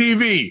on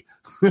TV.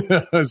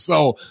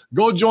 So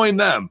go join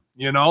them,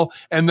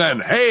 and then,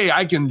 hey,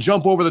 I can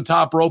jump over the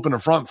top rope in a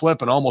front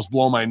flip and almost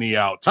blow my knee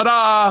out.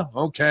 Ta-da!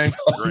 Okay.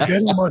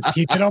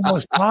 He could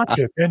almost pop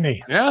it, didn't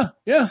he? Yeah.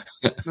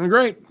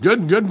 Great.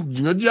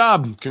 Good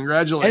job.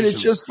 Congratulations. And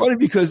it's just funny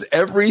because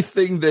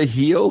everything the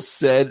heel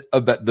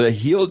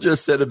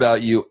just said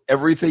about you,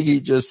 everything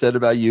he just said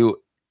about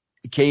you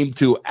came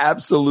to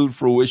absolute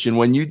fruition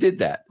when you did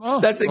that.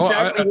 That's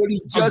exactly what he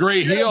just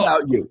said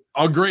about you.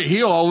 A great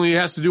heel only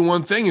has to do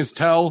one thing, is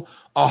tell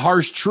a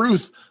harsh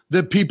truth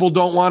that people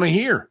don't want to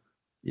hear.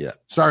 Yeah.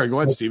 Sorry,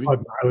 go ahead, Stevie.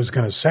 I was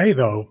going to say,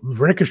 though,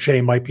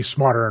 Ricochet might be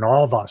smarter than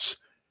all of us,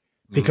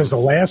 because the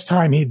last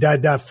time he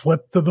did that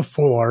flip to the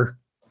floor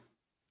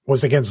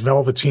was against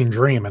Velveteen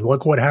Dream, and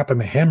look what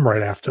happened to him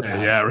right after that.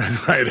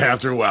 Yeah, right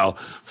after. Well,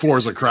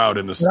 floors a crowd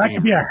in the steam. That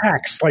could be a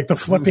hex, like the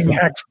flipping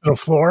hex to the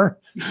floor.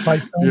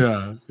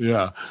 Yeah,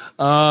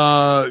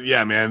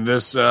 man.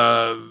 This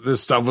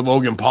stuff with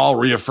Logan Paul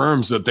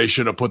reaffirms that they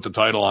should have put the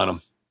title on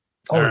him.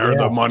 Or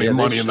the money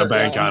in the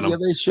bank on him. Yeah,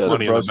 they should have,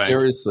 bro.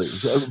 Seriously.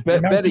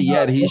 Better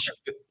yet, he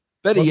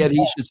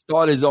should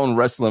start his own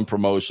wrestling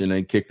promotion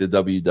and kick the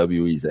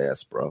WWE's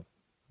ass, bro.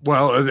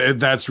 Well,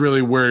 that's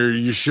really where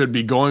you should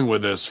be going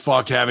with this.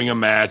 Fuck having a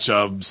match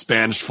of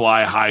Spanish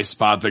Fly high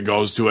spot that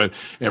goes to it.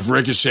 If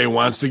Ricochet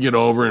wants to get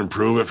over and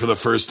prove it for the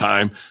first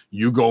time,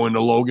 you go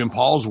into Logan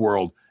Paul's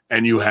world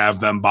and you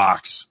have them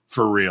box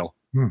for real.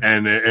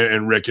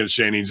 And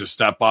Ricochet needs to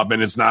step up.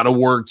 And it's not a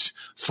worked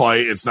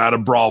fight. It's not a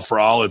brawl for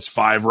all. It's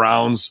 5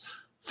 rounds.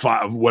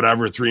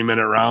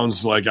 3-minute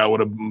rounds, like I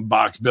would have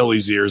boxed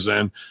Billy's ears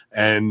in,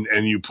 and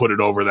you put it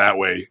over that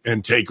way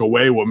and take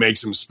away what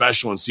makes him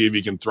special and see if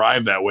he can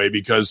thrive that way.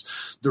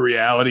 Because the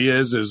reality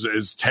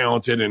is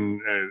talented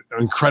and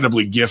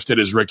incredibly gifted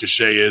as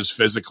Ricochet is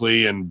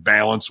physically and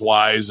balance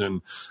wise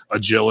and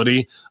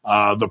agility.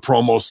 The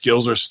promo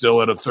skills are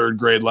still at a 3rd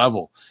grade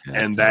level.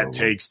 And that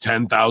takes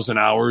 10,000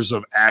 hours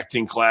of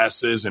acting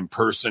classes,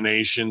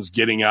 impersonations,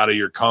 getting out of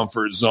your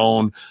comfort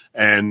zone.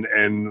 And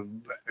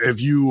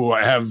if you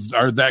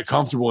are that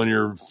comfortable in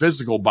your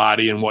physical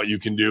body and what you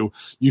can do,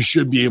 you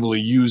should be able to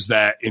use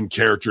that in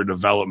character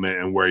development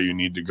and where you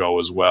need to go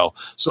as well.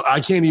 So I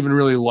can't even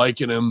really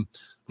liken him.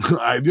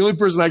 The only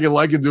person I can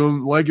liken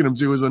him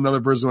to is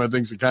another person who I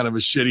think is kind of a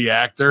shitty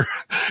actor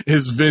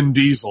is Vin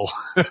Diesel,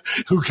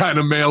 who kind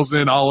of mails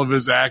in all of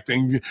his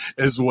acting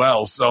as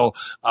well. So,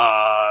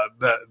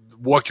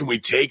 what can we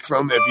take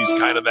from if he's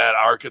kind of that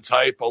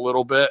archetype a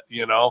little bit,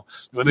 you know?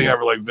 The only thing I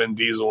ever liked Vin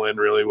Diesel in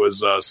really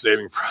was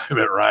Saving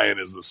Private Ryan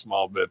is the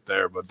small bit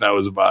there, but that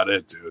was about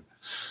it, dude.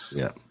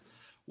 Yeah.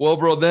 Well,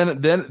 bro, then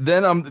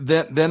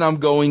I'm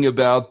going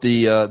about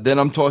then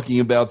I'm talking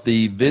about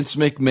the Vince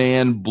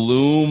McMahon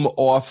bloom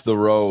off the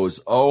rose.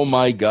 Oh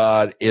my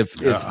God.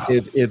 If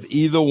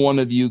either one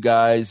of you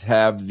guys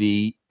have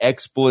the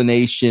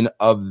explanation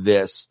of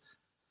this.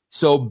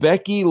 So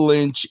Becky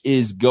Lynch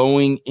is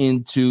going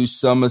into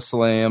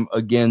SummerSlam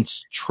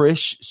against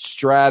Trish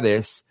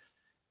Stratus,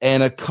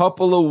 and a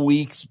couple of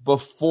weeks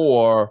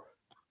before,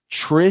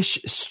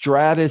 Trish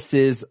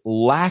Stratus's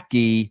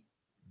lackey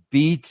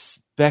beats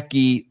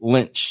Becky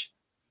Lynch.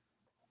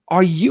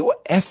 Are you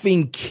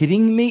effing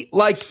kidding me?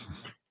 Like,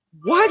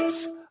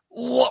 what?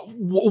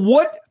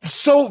 What?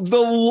 So the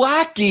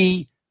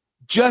lackey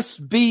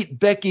just beat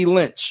Becky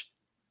Lynch.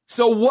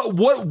 So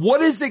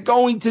what is it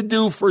going to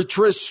do for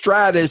Trish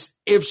Stratus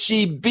if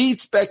she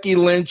beats Becky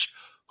Lynch,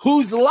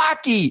 whose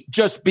lackey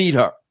just beat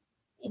her?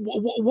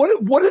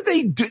 What do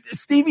they do?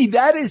 Stevie,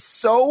 that is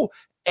so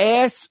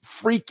ass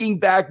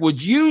freaking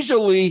backwards.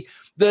 Usually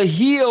the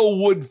heel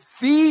would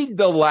feed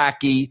the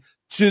lackey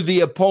to the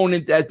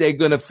opponent that they're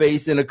going to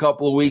face in a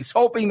couple of weeks,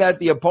 hoping that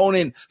the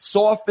opponent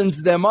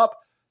softens them up.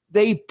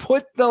 They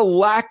put the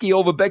lackey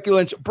over Becky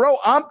Lynch. Bro,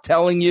 I'm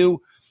telling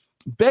you,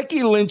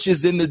 Becky Lynch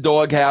is in the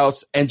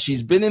doghouse, and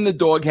she's been in the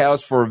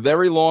doghouse for a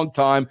very long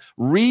time.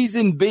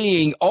 Reason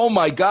being, oh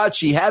my God,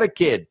 she had a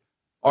kid.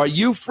 Are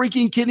you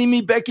freaking kidding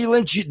me, Becky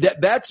Lynch?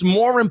 That's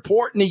more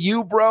important to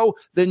you, bro,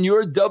 than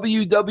your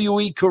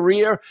WWE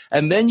career.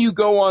 And then you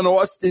go on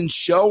Austin's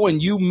show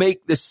and you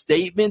make the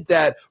statement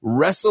that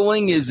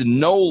wrestling is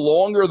no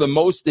longer the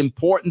most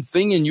important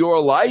thing in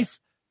your life.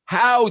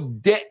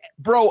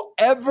 Bro,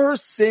 ever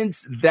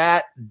since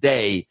that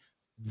day,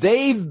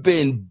 they've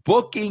been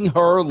booking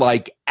her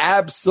like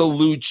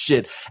absolute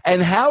shit.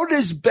 And how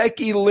does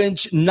Becky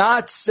Lynch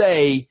not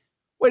say,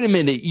 wait a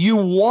minute, you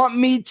want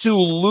me to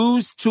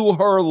lose to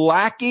her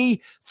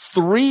lackey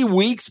 3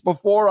 weeks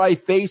before I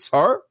face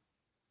her?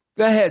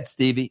 Go ahead,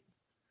 Stevie.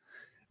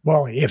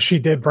 Well, if she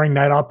did bring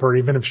that up, or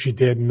even if she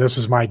did, and this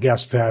is my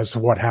guess as to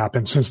what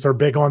happened, since they're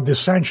big on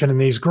dissension in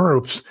these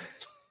groups,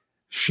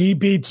 she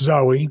beats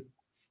Zoe.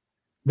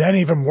 Then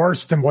even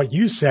worse than what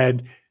you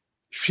said,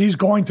 she's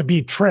going to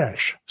beat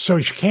Trish.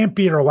 So she can't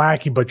beat her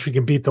lackey, but she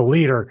can beat the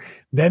leader.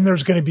 Then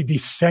there's going to be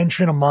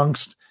dissension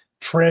amongst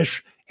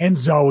Trish and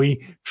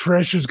Zoe.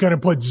 Trish is going to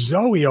put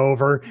Zoe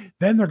over.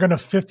 Then they're going to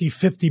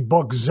 50-50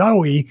 book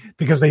Zoe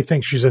because they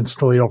think she's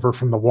instantly over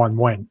from the 1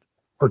 win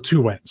or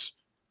 2 wins.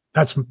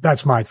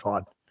 That's my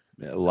thought.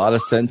 A lot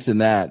of sense in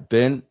that.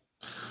 Ben?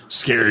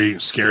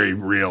 Scary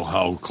real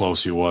how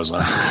close he was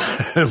on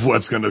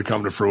what's going to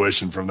come to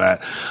fruition from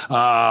that.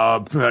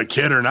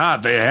 Kid or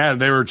not,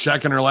 they were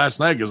checking her last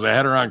night because they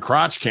had her on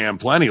crotch cam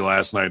plenty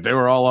last night. They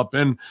were all up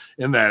in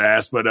that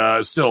ass,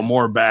 but still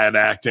more bad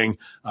acting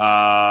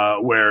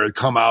where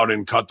come out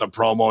and cut the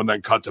promo and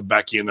then cut to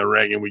Becky in the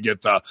ring and we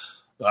get the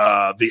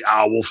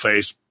owl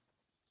face.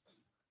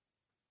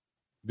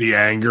 The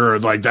anger,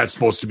 like that's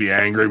supposed to be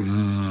angry.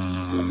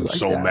 I'm like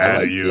so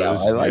mad at you.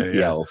 I like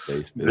the owl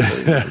face.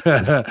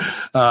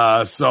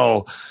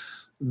 So,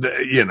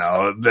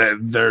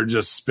 they're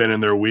just spinning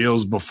their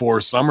wheels before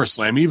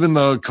SummerSlam. Even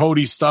the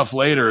Cody stuff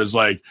later is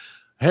like,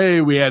 hey,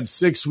 we had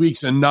 6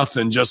 weeks and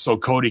nothing just so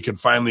Cody could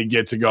finally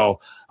get to go,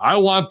 I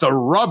want the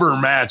rubber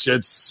match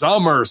at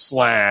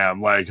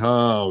SummerSlam. Like,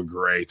 oh,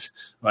 great.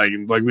 Like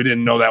we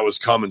didn't know that was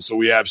coming. So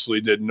we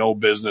absolutely did no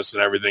business,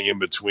 and everything in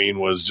between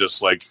was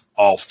just like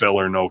all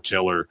filler, no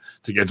killer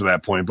to get to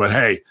that point. But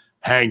hey,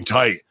 hang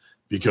tight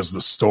because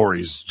the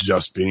stories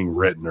just being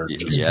written are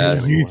just.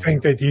 Yes. Do you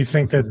think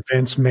that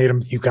Vince made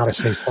him? You got to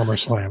say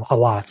SummerSlam a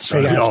lot.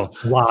 Say a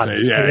lot.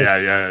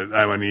 Yeah.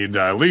 I would need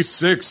at least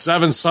 6,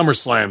 7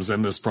 SummerSlams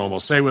in this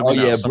promo. Say with me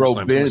now.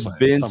 Bro.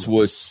 Vince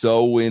was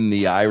so in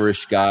the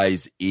Irish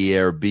guy's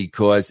ear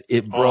because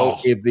if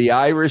the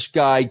Irish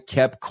guy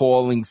kept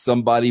calling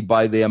somebody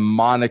by their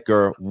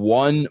moniker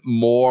one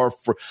more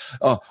for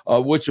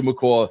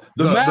whatchamacallit,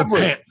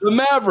 the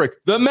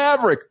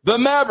Maverick,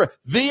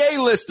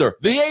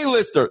 the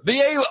A-lister,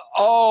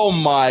 oh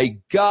my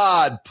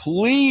God,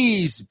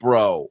 please,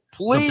 bro.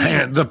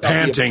 Please. The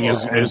panting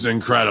is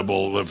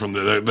incredible from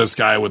this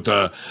guy with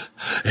the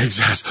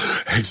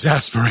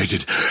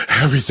exasperated.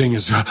 Everything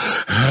is.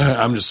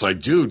 I'm just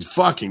like, dude,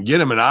 fucking get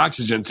him an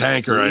oxygen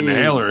tank or an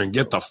inhaler and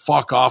get the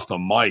fuck off the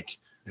mic.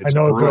 It's I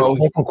know a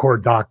vocal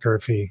cord doctor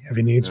if he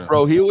needs. Yeah.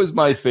 Bro, here was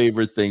my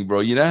favorite thing,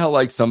 bro. You know how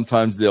like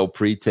sometimes they'll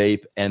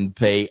pre-tape and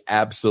pay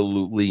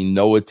absolutely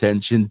no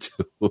attention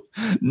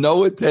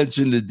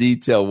to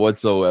detail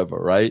whatsoever,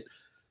 right?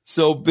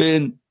 So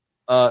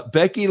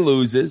Becky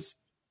loses.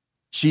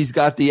 She's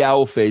got the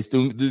owl face.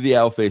 Do the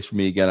owl face for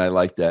me again. I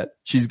like that.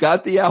 She's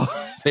got the owl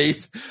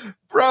face.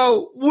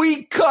 Bro,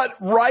 we cut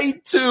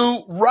right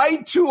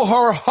to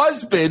her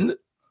husband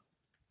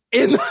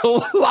in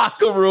the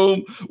locker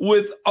room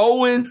with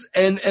Owens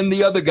and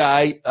the other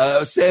guy,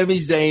 Sami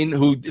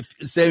Zayn,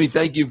 Sammy,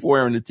 thank you for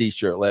wearing the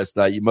t-shirt last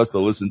night. You must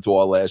have listened to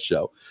our last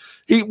show.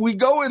 We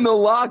go in the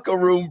locker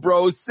room,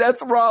 bro.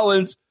 Seth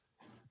Rollins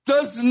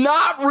does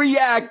not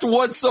react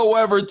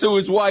whatsoever to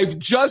his wife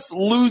just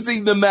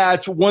losing the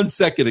match 1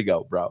 second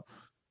ago, bro.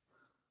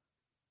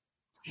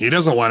 He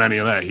doesn't want any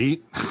of that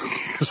heat.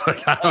 He's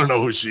like, I don't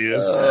know who she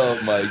is. Oh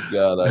my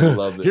God, I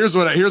love it. Here's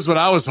what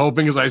I was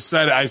hoping is I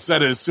said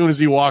it as soon as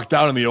he walked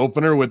out in the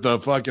opener with the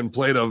fucking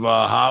plate of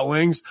hot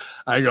wings.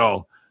 I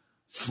go,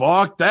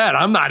 fuck that.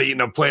 I'm not eating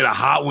a plate of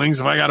hot wings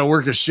if I got to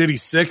work a shitty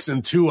 6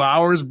 in 2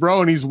 hours, bro.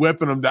 And he's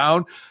whipping them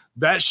down.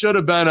 That should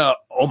have been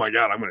oh my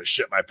God, I'm going to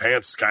shit my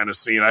pants kind of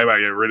scene. I got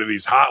to get rid of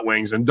these hot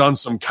wings and done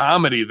some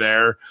comedy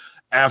there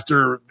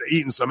after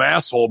eating some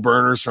asshole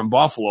burners from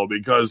Buffalo,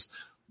 because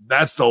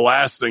that's the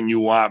last thing you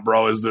want,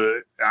 bro, is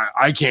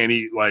I can't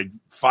eat like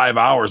 5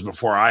 hours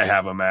before I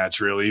have a match,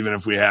 really. Even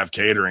if we have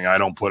catering, I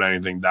don't put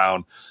anything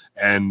down.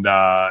 And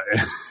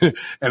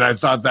and I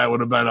thought that would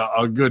have been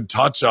a good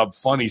touch-up,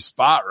 funny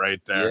spot right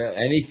there. Yeah,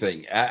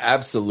 anything.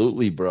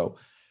 Absolutely, bro.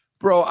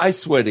 Bro, I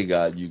swear to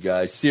God, you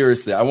guys,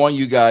 seriously, I want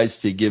you guys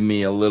to give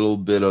me a little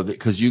bit of it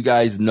because you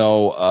guys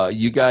know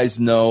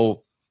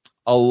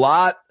a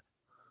lot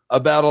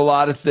about a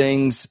lot of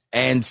things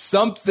and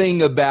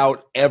something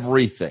about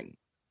everything.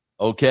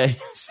 Okay?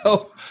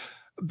 So,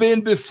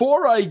 Ben,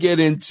 before I get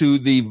into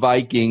the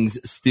Vikings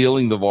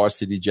stealing the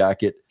varsity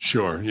jacket,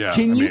 sure, yeah.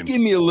 Can you give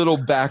me a little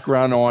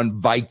background on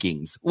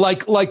Vikings?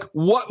 Like what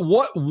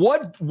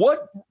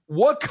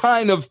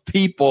kind of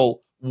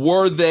people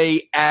were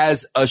they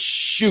as a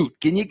shoot?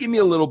 Can you give me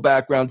a little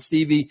background,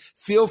 Stevie?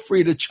 Feel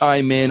free to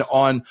chime in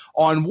on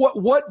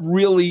what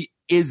really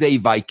is a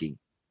Viking.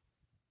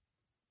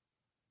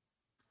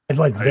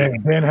 Like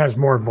Ben has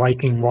more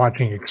Viking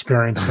watching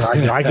experience than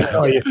I do.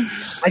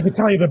 I can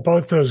tell you that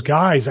both those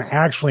guys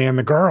actually and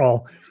the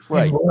girl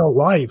in real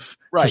life,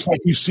 just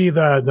like you see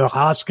the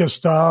Asuka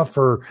stuff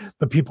or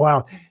the people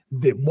out,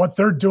 what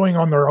they're doing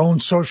on their own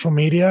social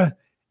media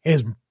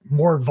is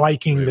more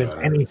Viking than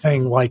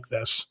anything like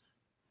this.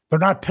 They're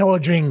not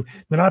pillaging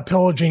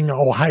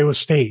Ohio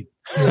State.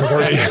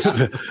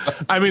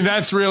 I mean,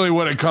 that's really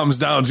what it comes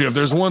down to. If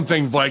there's one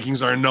thing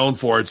Vikings are known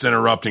for, it's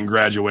interrupting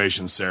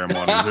graduation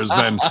ceremonies. There's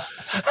been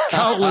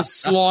countless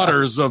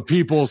slaughters of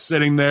people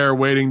sitting there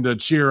waiting to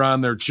cheer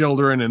on their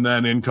children, and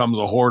then in comes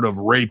a horde of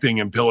raping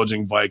and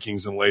pillaging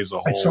Vikings and lays a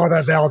hole. I saw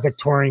that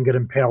valedictorian get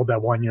impaled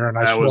that one year, and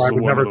I swore I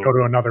would never go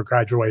to another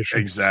graduation.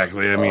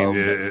 Exactly. I mean,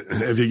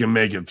 if you can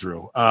make it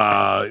through.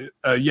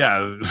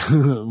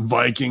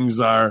 Vikings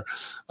are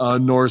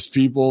Norse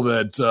people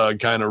that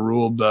kind of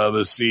ruled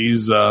the seas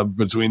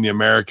between the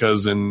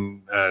Americas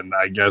and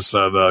I guess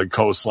the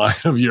coastline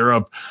of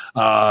Europe,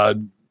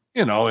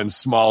 in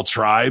small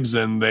tribes,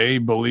 and they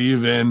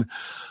believe in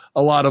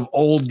a lot of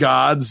old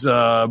gods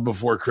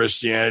before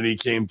Christianity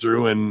came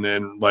through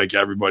and like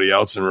everybody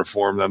else and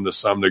reformed them to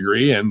some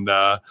degree. And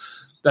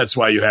that's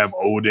why you have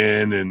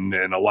Odin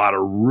and a lot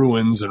of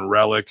ruins and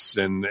relics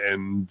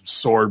and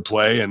sword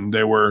play. And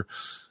they were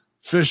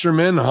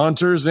fishermen,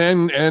 hunters,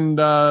 and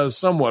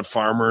somewhat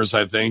farmers,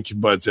 I think,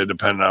 but it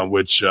depended on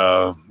which,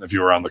 if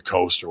you were on the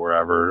coast or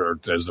wherever, or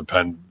does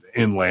depend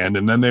inland.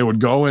 And then they would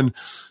go and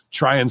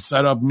try and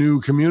set up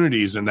new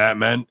communities, and that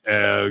meant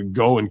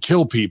go and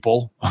kill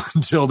people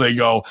until they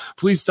go,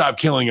 please stop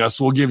killing us,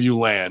 we'll give you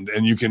land,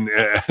 and you can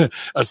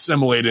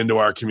assimilate into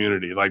our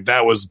community. Like,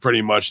 that was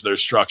pretty much their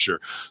structure.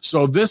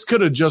 So this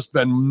could have just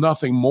been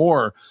nothing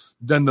more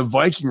than the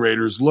Viking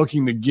Raiders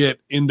looking to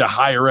get into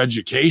higher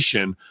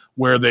education,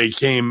 where they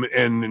came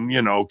and,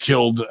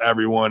 killed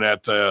everyone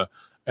at the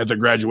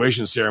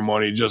graduation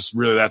ceremony. Just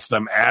really, that's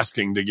them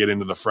asking to get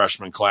into the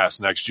freshman class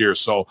next year.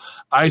 So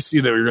I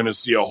see that we're going to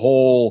see a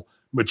whole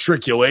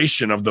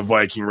matriculation of the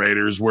Viking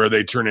Raiders where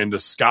they turn into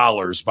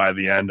scholars by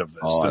the end of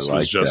this. This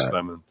was just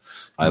them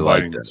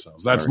inviting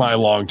themselves. That's my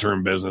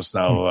long-term business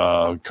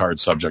now, card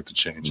subject to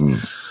change.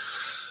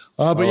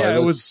 But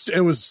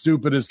it was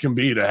stupid as can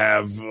be to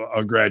have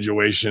a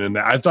graduation, and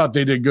I thought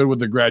they did good with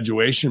the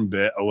graduation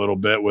bit a little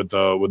bit with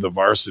the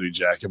varsity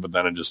jacket, but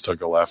then it just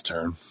took a left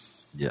turn.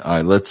 Yeah, all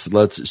right. Let's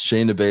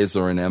Shayna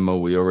Baszler and Emma.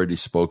 We already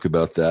spoke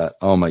about that.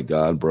 Oh my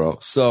God, bro.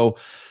 So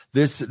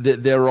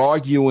they're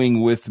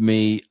arguing with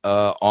me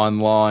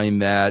online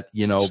that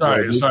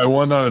Sorry.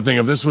 One other thing,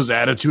 if this was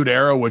Attitude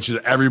Era, which is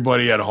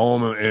everybody at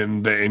home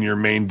in your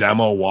main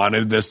demo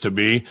wanted this to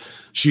be,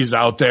 she's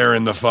out there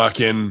in the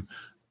fucking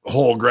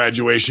whole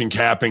graduation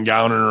cap and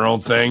gown and her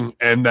own thing,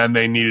 and then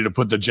they needed to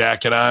put the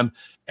jacket on,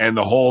 and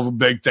the whole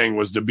big thing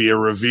was to be a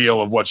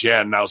reveal of what she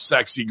had. Now,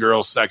 sexy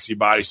girl, sexy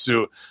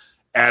bodysuit.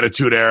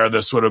 Attitude Era,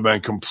 this would have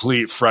been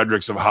complete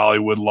Fredericks of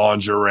Hollywood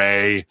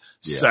lingerie,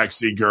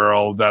 sexy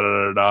girl,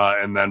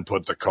 and then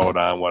put the coat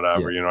on,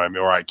 whatever, you know what I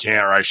mean? Or I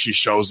can't, or she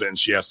shows it and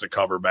she has to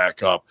cover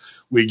back up.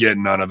 We get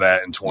none of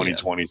that in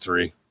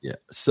 2023. Yeah.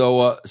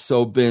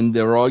 So Ben,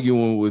 they're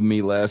arguing with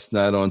me last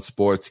night on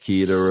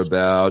Sportskeeda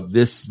about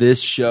this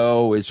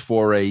show is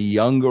for a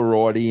younger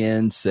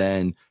audience,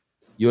 and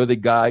you're the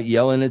guy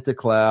yelling at the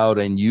cloud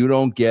and you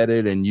don't get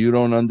it and you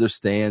don't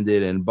understand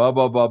it and blah,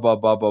 blah, blah, blah,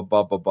 blah, blah,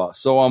 blah, blah, blah.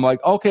 So I'm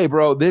like, okay,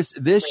 bro,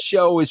 this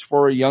show is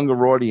for a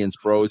younger audience,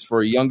 bro. It's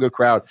for a younger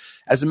crowd.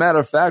 As a matter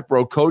of fact,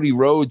 bro, Cody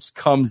Rhodes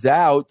comes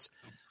out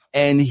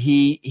and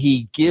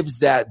he gives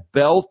that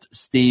belt,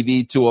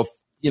 Stevie, to an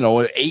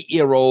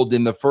 8-year-old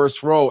in the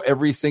first row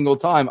every single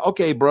time.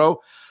 Okay,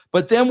 bro.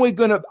 But then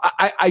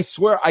I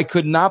swear I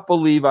could not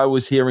believe I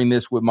was hearing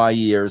this with my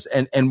ears.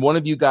 And one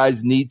of you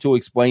guys need to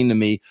explain to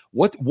me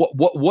what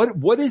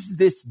is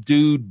this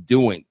dude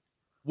doing?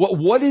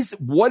 What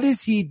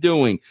is he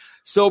doing?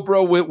 So,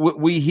 bro,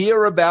 we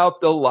hear about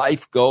the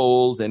life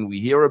goals and we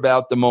hear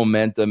about the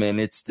momentum, and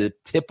it's the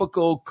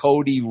typical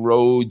Cody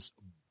Rhodes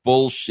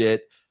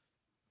bullshit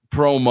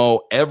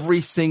promo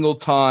every single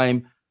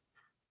time.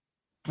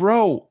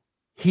 Bro,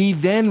 he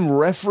then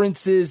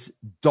references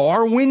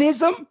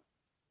Darwinism?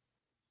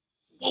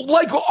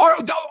 Like,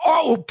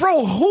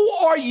 bro, who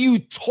are you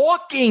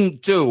talking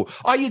to?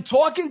 Are you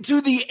talking to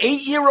the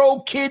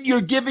 8-year-old kid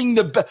you're giving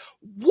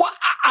what?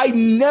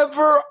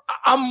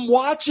 I'm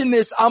watching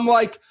this. I'm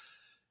like,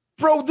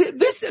 bro,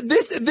 this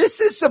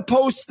is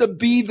supposed to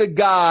be the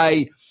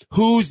guy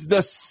who's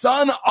the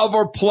son of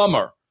a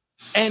plumber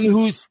and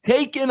who's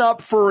taken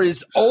up for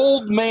his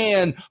old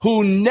man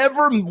who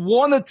never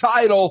won a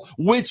title,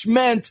 which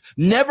meant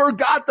never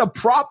got the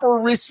proper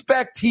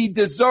respect he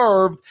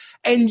deserved.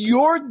 And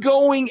you're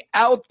going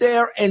out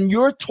there and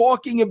you're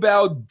talking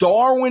about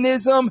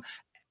Darwinism,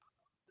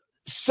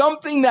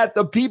 something that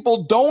the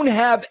people don't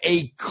have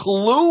a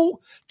clue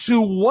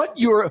to what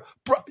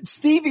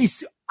Stevie,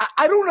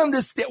 I don't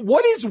understand.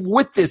 What is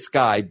with this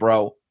guy,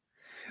 bro?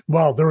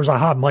 Well, there was a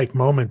hot mic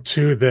moment,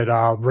 too,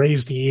 that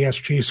raised the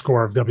ESG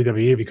score of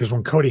WWE, because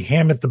when Cody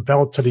handed the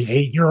belt to the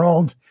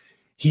 8-year-old,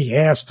 he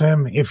asked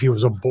him if he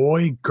was a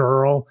boy,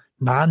 girl,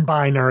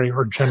 non-binary,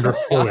 or gender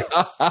fluid.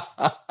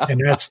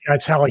 And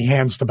that's how he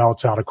hands the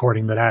belts out,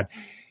 according to that.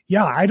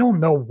 Yeah, I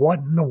don't know what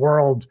in the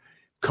world.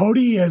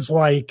 Cody is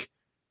like,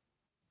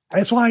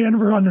 that's why I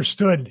never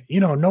understood,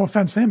 no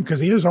offense to him,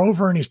 because he is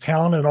over and he's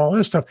talented and all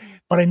this stuff,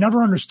 but I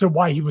never understood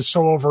why he was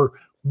so over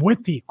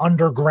with the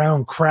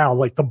underground crowd,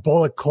 like the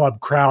Bullet Club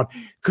crowd,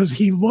 because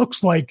he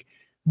looks like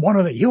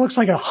he looks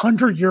like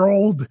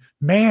 100-year-old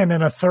man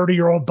in a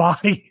 30-year-old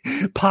body,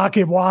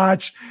 pocket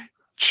watch,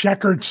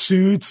 checkered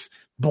suits,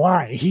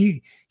 blind.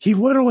 He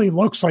literally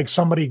looks like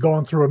somebody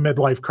going through a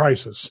midlife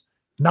crisis,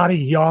 not a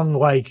young,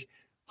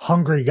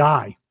 hungry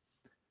guy.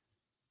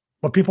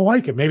 But people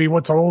like it. Maybe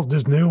what's old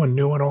is new and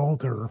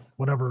old, or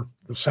whatever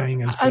the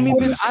saying is. I mean,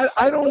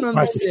 I don't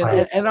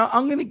understand. And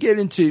I'm going to get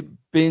into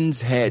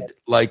Ben's head.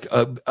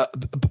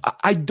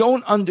 I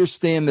don't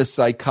understand the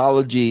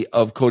psychology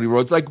of Cody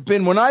Rhodes. Like,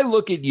 Ben, when I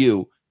look at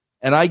you,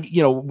 and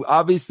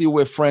obviously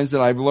we're friends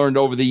and I've learned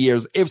over the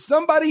years, if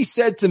somebody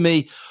said to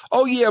me,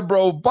 oh yeah,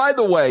 bro, by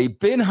the way,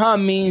 Ben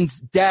Hamin's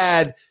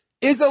dad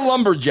is a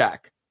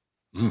lumberjack,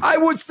 I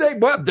would say,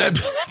 well,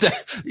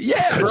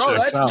 yeah, bro,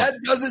 that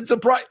doesn't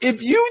surprise.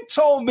 If you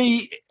told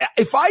me,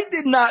 if I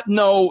did not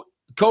know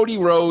Cody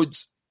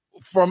Rhodes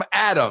from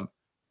Adam,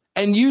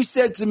 and you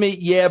said to me,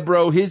 yeah,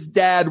 bro, his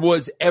dad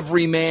was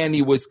every man.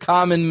 He was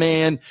common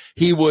man.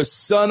 He was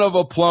son of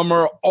a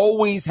plumber,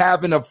 always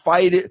having to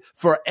fight it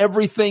for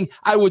everything.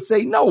 I would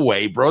say, no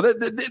way, bro.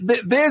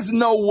 There's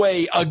no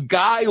way a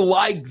guy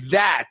like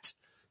that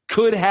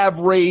could have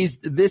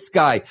raised this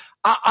guy.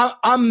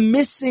 I'm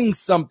missing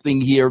something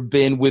here,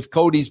 Ben, with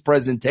Cody's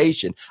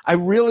presentation. I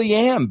really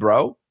am,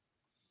 bro.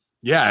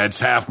 Yeah, it's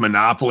half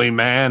Monopoly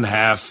Man,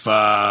 half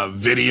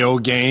video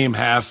game,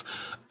 half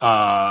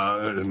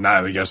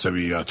I guess that'd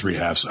be 3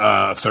 halves,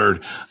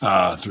 third,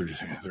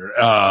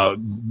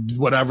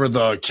 whatever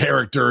the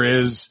character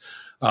is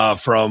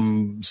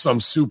from some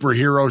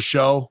superhero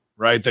show,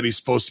 right? That he's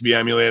supposed to be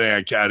emulating.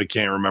 I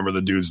can't remember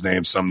the dude's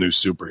name. Some new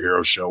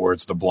superhero show where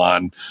it's the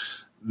blonde,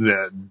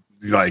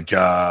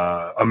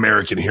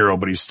 American hero,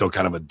 but he's still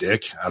kind of a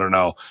dick. I don't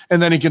know.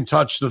 And then he can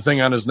touch the thing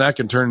on his neck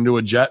and turn into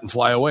a jet and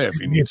fly away if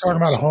he needs to. You're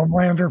talking about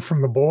Homelander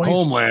from The Boys?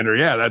 Homelander,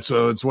 yeah, that's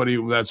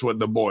what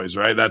The Boys,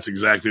 right? That's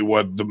exactly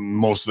what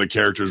most of the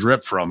characters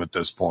ripped from at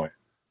this point,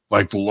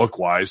 like the look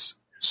wise.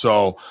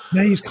 So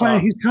yeah, he's kind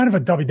of a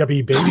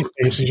WWE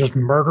babyface. He just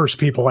murders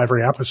people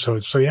every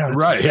episode. So yeah,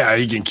 right, yeah,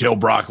 he can kill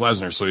Brock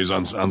Lesnar, so he's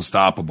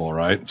unstoppable,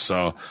 right?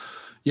 So.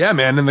 Yeah,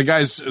 man, and the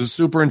guy's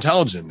super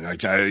intelligent.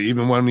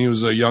 Even when he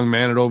was a young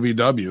man at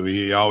OVW,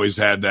 he always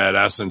had that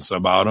essence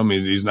about him.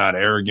 He's not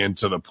arrogant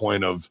to the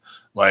point of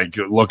like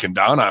looking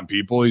down on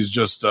people. He's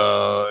just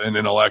an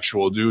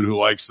intellectual dude who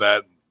likes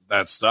that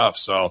stuff.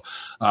 So,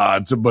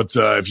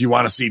 if you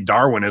want to see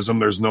Darwinism,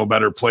 there's no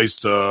better place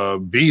to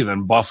be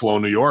than Buffalo,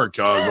 New York.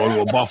 Go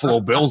to a Buffalo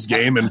Bills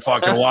game and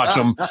fucking watch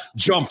them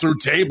jump through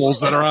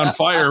tables that are on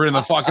fire in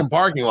the fucking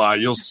parking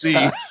lot. You'll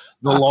see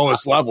the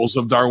lowest levels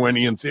of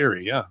Darwinian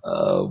theory. Yeah.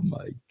 Oh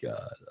my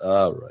God.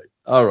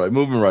 All right.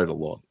 Moving right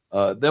along.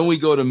 Then we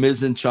go to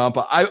Miz and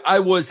Ciampa. I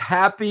was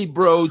happy,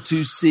 bro,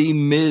 to see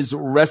Miz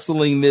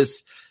wrestling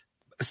this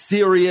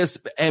serious.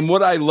 And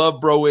what I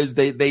love, bro, is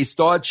they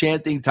start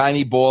chanting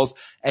tiny balls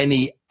and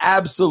he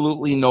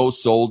absolutely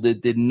no-sold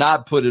it, did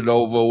not put it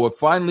over.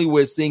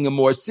 We're seeing a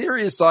more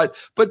serious side.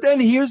 But then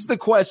here's the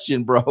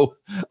question, bro.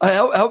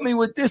 Help me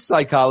with this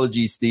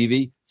psychology,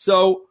 Stevie.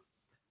 So,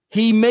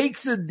 he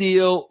makes a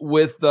deal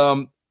with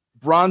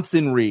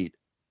Bronson Reed,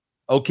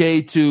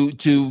 okay,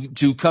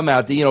 to come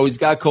out. He's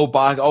got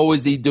Kobach. Oh,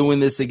 is he doing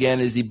this again?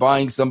 Is he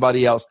buying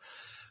somebody else?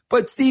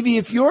 But, Stevie,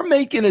 if you're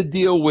making a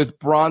deal with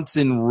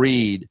Bronson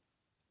Reed,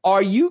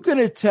 are you going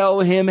to tell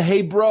him,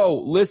 hey, bro,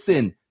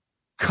 listen,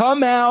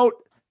 come out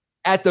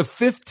at the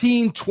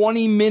 15,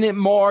 20-minute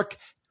mark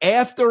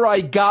after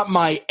I got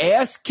my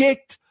ass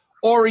kicked?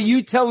 Or are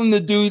you telling the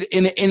dude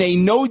in a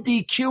no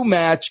DQ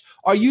match,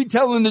 are you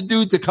telling the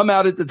dude to come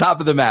out at the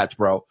top of the match,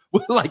 bro?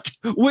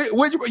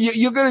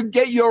 You're going to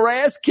get your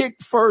ass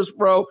kicked first,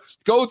 bro.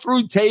 Go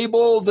through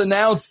tables,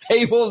 announce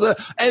tables,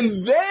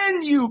 and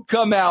then you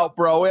come out,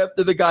 bro,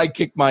 after the guy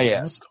kicked my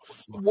ass.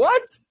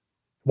 What?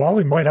 Well,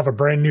 we might have a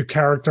brand new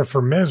character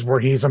for Miz where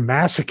he's a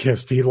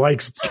masochist. He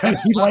likes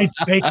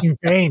taking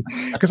pain.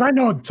 Because I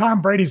know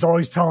Tom Brady's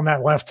always telling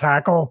that left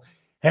tackle,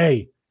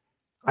 hey,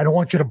 I don't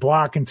want you to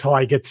block until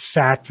I get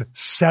sacked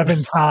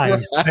 7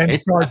 times, then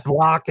start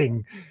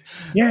blocking.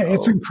 Yeah,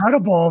 it's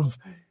incredible.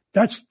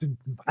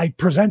 I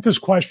present this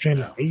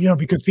question,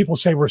 because people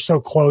say we're so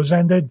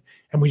close-ended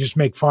and we just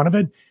make fun of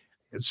it.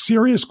 It's a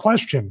serious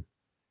question.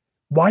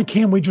 Why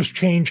can't we just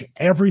change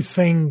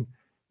everything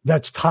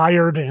that's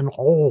tired and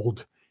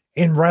old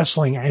in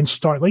wrestling and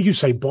start, like you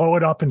say, blow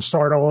it up and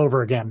start all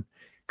over again?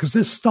 Because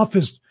this stuff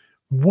is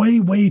way,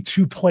 way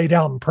too played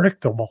out and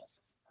predictable.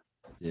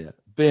 Yeah.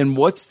 Ben,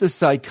 what's the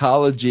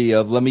psychology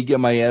of let me get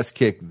my ass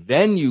kicked,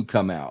 then you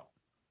come out?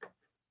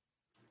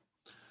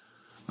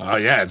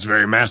 Yeah, it's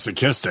very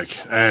masochistic.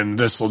 And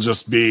this will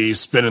just be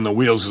spinning the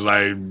wheels because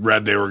I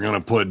read they were going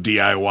to put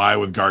DIY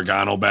with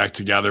Gargano back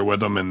together with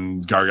them,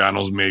 and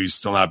Gargano's maybe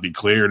still not be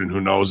cleared. And who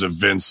knows if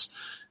Vince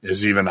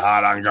is even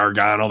hot on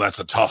Gargano. That's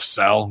a tough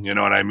sell, you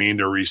know what I mean,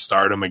 to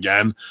restart him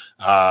again.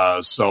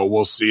 So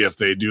we'll see if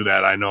they do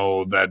that. I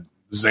know that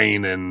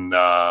Zayn and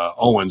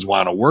Owens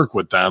want to work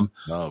with them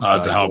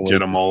to help get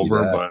them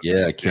over. But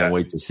yeah, I can't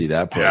wait to see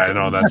that. Yeah, I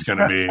know that's going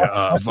to be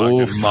a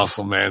fucking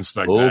muscle man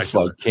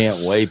spectacular. I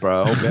can't wait,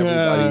 bro. I hope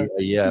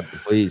everybody,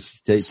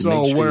 please take.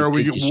 So where are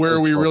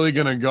we really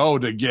going to go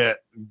to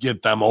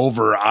get them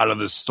over out of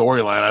this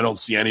storyline? I don't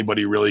see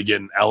anybody really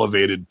getting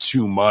elevated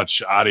too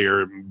much out of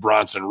here.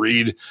 Bronson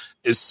Reed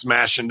is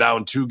smashing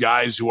down 2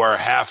 guys who are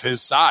half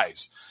his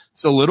size.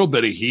 It's a little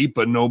bit of heat,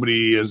 but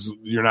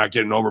you're not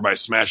getting over by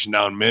smashing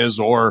down Miz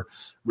or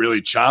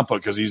really Ciampa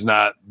because he's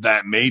not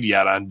that made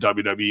yet on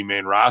WWE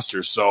main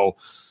roster. So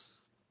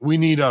we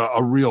need a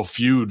real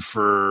feud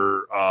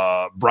for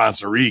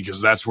Bronson Reed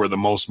because that's where the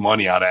most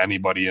money out of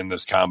anybody in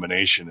this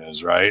combination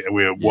is, right?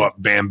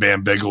 What Bam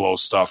Bam Bigelow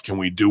stuff can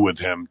we do with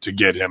him to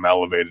get him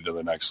elevated to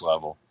the next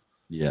level?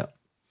 Yeah.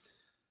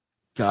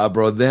 God,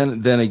 bro.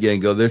 Then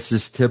again, this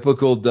is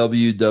typical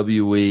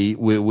WWE.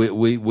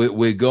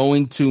 We're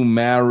going to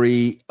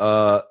marry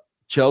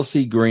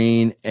Chelsea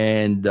Green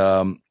and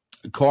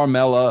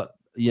Carmella,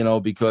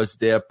 because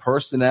their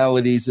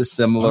personalities are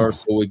similar.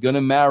 So we're going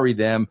to marry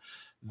them.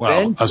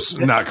 Well,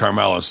 not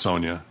Carmella,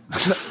 Sonya.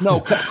 No,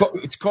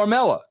 it's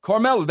Carmella.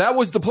 Carmella. That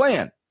was the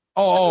plan.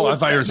 Oh, I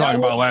thought you were talking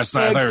about last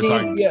night. I thought you were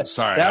talking. Yeah,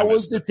 sorry, that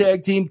was the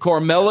tag team.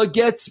 Carmella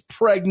gets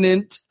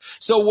pregnant.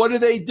 So what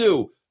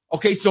do?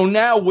 Okay, so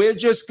now we're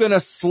just going to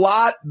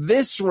slot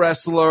this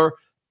wrestler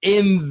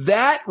in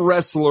that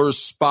wrestler's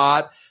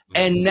spot.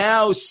 And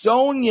now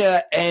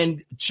Sonya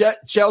and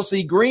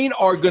Chelsea Green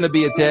are going to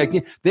be a tag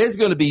team. There's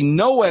going to be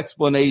no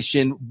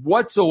explanation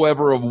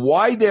whatsoever of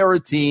why they're a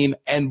team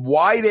and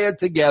why they're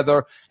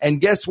together.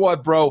 And guess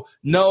what, bro?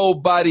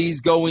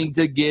 Nobody's going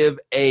to give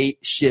a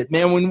shit.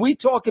 Man, when we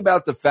talk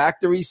about the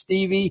factory,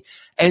 Stevie,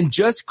 and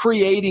just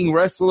creating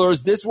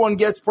wrestlers, this one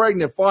gets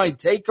pregnant. Fine,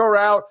 take her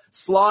out,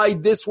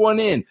 slide this one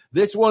in.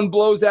 This one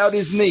blows out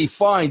his knee.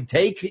 Fine,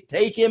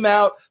 take him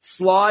out,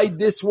 slide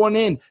this one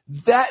in.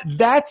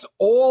 That's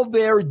all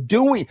they're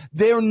doing.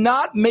 They're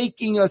not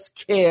making us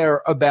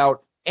care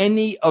about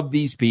any of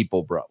these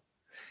people, bro.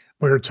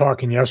 We were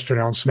talking yesterday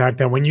on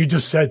SmackDown. When you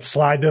just said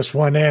slide this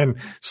one in,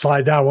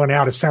 slide that one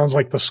out, it sounds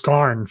like the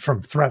Skarn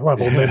from Threat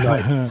Level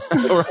Midnight.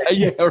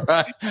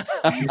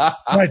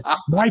 Right.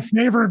 My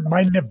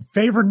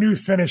favorite new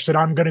finish that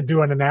I'm going to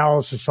do an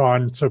analysis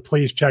on, so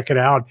please check it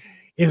out,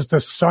 is the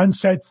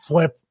Sunset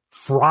Flip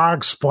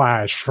Frog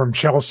Splash from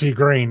Chelsea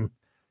Green.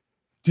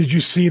 Did you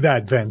see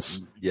that, Vince?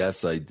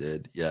 Yes, I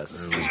did.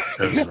 Yes.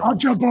 I'll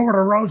jump over the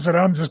ropes and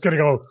I'm just going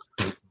to go.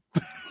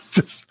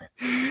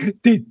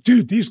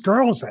 Dude, these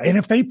girls, and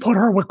if they put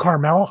her with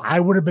Carmella, I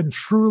would have been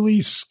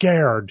truly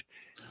scared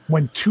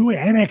when two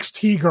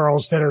NXT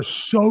girls that are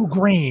so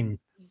green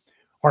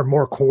are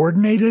more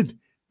coordinated,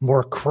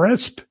 more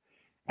crisp,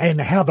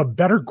 and have a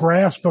better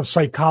grasp of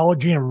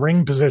psychology and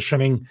ring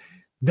positioning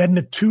than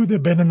the two that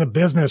have been in the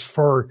business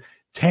for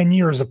 10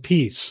 years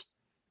apiece.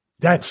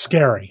 That's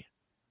scary.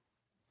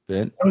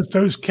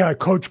 Those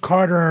Coach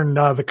Carter and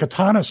the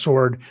Katana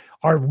Sword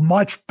are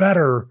much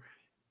better.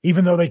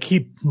 Even though they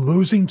keep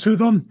losing to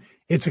them,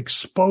 it's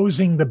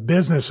exposing the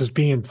business as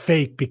being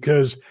fake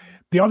because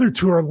the other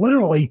two are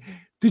literally,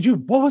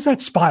 what was that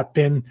spot,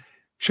 Ben?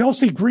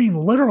 Chelsea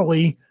Green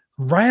literally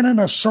ran in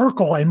a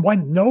circle and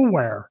went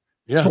nowhere.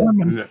 Yeah.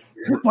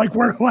 Like,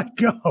 where do I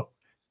go?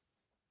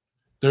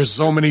 There's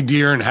so many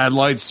deer in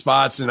headlights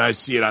spots, and I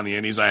see it on the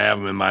indies. I have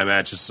them in my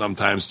matches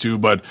sometimes too,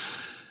 but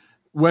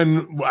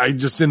when I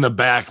just in the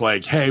back,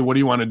 like, hey, what do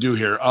you want to do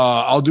here?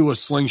 I'll do a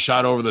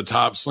slingshot over the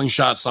top,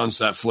 slingshot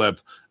sunset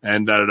flip,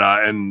 and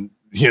and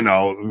you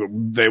know,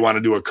 they want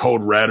to do a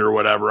code red or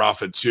whatever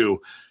off it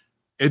too.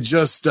 It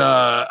just,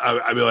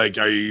 I'd be like,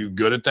 are you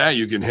good at that?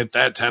 You can hit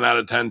that 10 out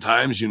of 10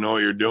 times. You know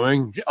what you're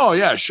doing. Oh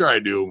yeah, sure I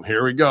do.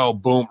 Here we go.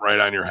 Boom, right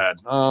on your head.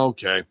 Oh,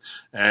 okay.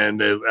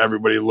 And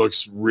everybody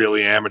looks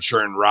really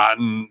amateur and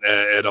rotten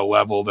at a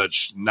level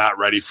that's not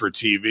ready for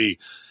TV.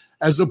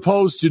 As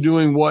opposed to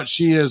doing what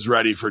she is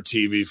ready for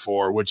TV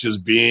for, which is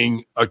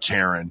being a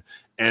Karen.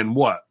 And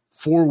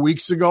 4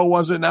 weeks ago,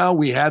 was it now?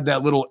 We had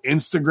that little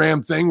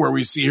Instagram thing where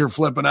we see her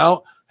flipping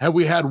out. Have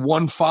we had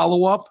one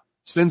follow-up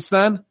since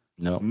then?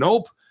 No.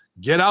 Nope.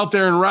 Get out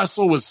there and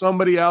wrestle with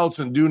somebody else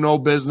and do no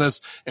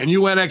business. And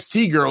you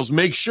NXT girls,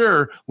 make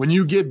sure when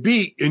you get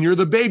beat and you're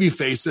the baby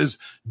faces,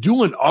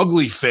 do an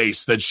ugly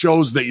face that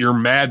shows that you're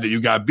mad that you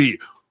got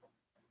beat.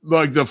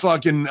 Like the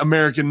fucking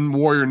American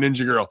Warrior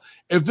Ninja girl.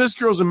 If this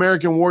girl's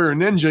American Warrior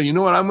Ninja, you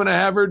know what I'm going to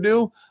have her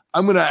do?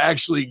 I'm going to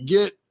actually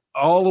get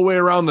all the way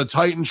around the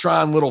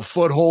Titantron little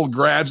foothold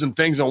grabs and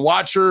things and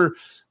watch her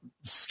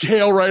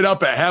scale right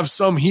up and have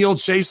some heel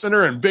chasing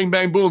her and bing,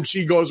 bang, boom,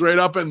 she goes right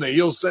up and the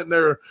heel's sitting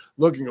there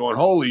looking, going,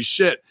 holy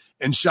shit,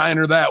 and shine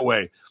her that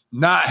way.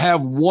 Not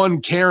have one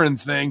Karen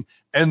thing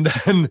and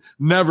then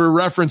never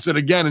reference it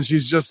again. And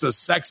she's just a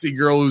sexy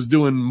girl who's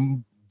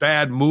doing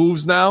bad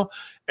moves now.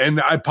 And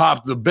I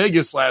popped the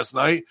biggest last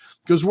night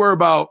because we're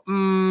about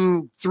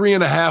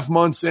 3.5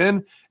 months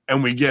in,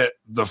 and we get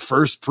the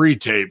first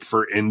pre-tape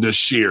for Indus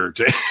Shear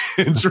to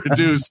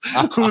introduce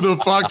who the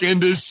fuck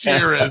Indus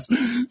Shear is.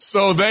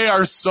 So they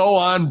are so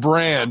on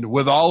brand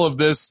with all of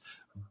this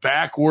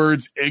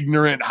backwards,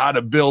 ignorant, how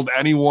to build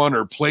anyone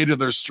or play to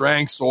their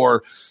strengths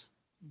or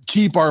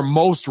keep our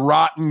most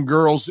rotten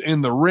girls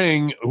in the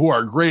ring who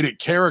are great at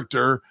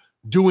character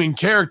doing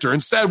character.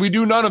 Instead, we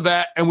do none of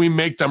that and we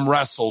make them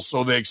wrestle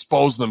so they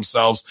expose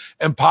themselves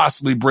and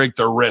possibly break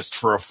their wrist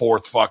for a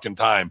fourth fucking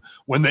time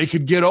when they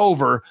could get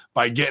over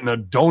by getting a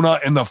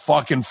donut in the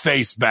fucking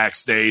face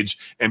backstage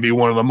and be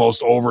one of the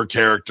most over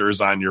characters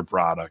on your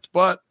product.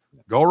 But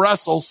go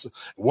wrestle.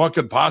 What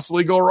could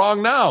possibly go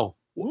wrong now?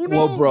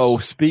 Well, bro,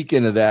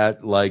 speaking of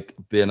that, like,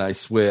 Ben, I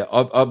swear,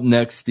 up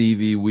next,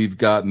 Stevie, we've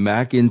got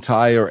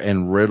McIntyre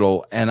and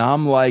Riddle. And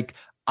I'm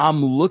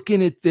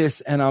looking at this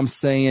and I'm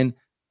saying,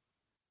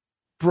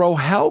 bro,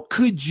 how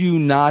could you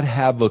not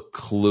have a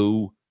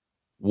clue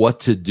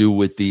what to do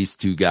with these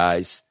two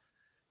guys?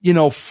 You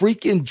know,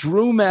 freaking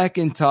Drew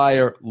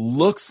McIntyre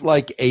looks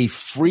like a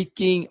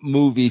freaking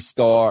movie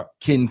star,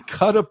 can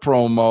cut a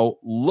promo,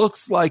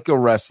 looks like a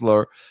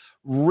wrestler.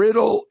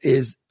 Riddle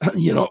is,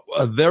 you know,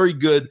 a very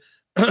good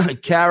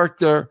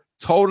character,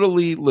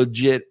 totally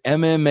legit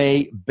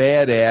MMA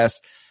badass.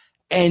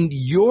 And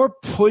you're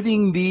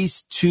putting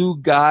these two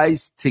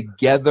guys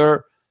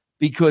together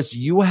because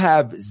you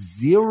have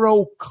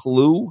zero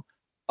clue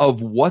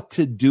of what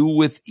to do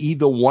with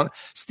either one.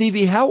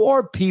 Stevie, how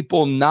are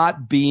people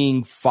not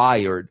being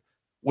fired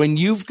when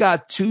you've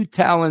got two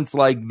talents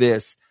like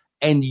this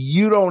and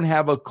you don't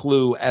have a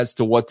clue as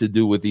to what to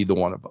do with either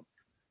one of them?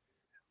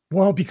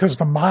 Well, because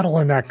the model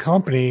in that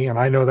company, and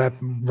I know that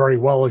very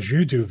well as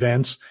you do,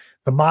 Vince,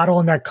 the model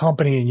in that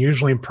company and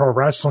usually in pro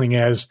wrestling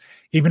is,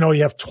 even though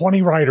you have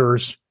 20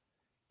 writers,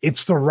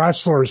 it's the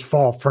wrestler's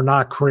fault for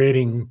not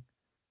creating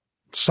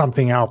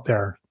something out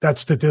there.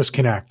 That's the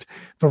disconnect.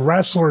 The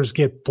wrestlers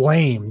get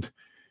blamed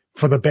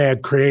for the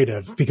bad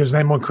creative, because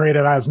then when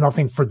creative has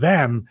nothing for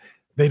them,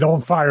 they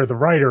don't fire the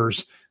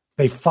writers,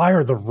 they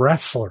fire the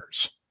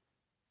wrestlers.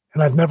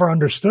 And I've never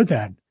understood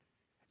that.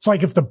 It's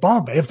like if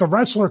the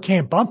wrestler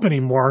can't bump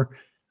anymore,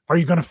 are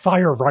you going to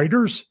fire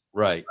writers?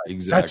 Right,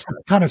 exactly. That's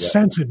the kind of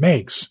sense it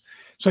makes.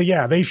 So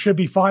yeah, they should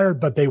be fired,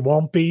 but they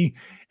won't be.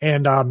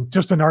 And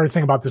just another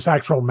thing about this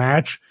actual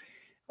match,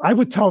 I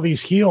would tell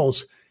these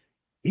heels,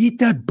 eat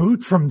that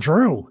boot from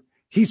Drew.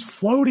 He's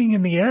floating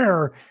in the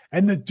air,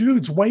 and the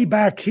dude's way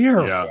back here.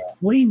 Yeah.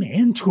 Lean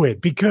into it,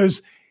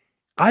 because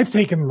I've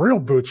taken real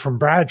boots from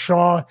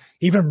Bradshaw.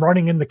 Even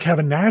running into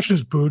Kevin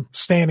Nash's boot,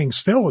 standing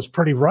still is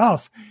pretty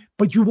rough.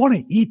 But you want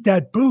to eat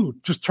that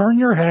boot. Just turn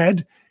your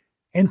head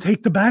and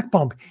take the back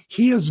bump.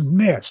 He has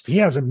missed. He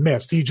hasn't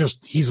missed.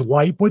 He's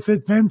light with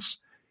it, Vince.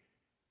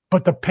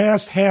 But the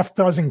past half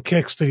dozen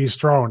kicks that he's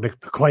thrown, the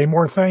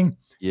Claymore thing,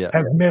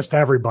 has missed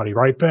everybody,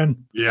 right,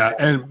 Ben? Yeah,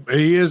 and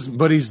he is,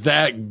 but he's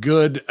that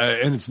good,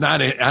 and it's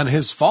not on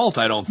his fault,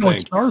 I don't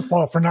think. It's our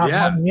fault for not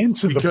running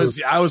into the boot.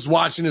 Because I was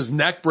watching his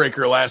neck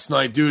breaker last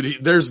night,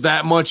 dude. There's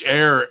that much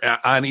air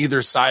on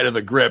either side of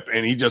the grip,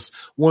 and he just,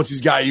 once he's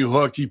got you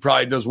hooked, he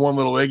probably does one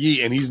little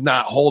Iggy, and he's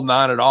not holding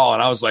on at all.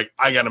 And I was like,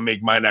 I got to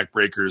make my neck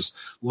breakers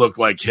look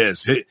like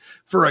his.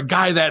 For a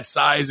guy that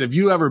size, if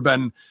you ever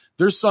been...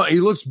 he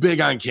looks big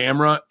on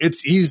camera.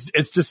 It's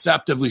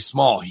deceptively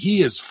small.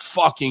 He is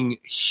fucking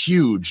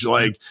huge,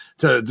 like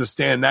to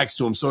stand next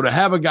to him. So to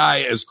have a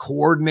guy as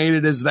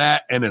coordinated as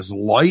that and as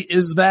light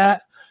as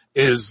that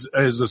is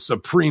a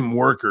supreme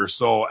worker.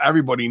 So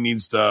everybody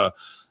needs to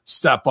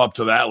step up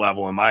to that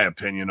level, in my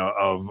opinion,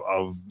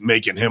 of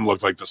making him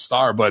look like the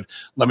star. But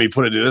let me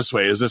put it this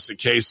way. Is this a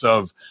case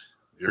of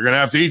you're going to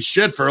have to eat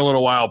shit for a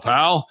little while,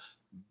 pal?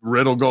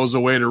 Riddle goes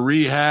away to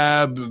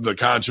rehab. The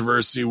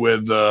controversy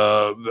with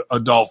the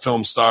adult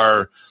film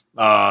star,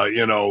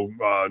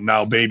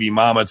 now baby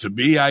mama to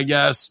be, I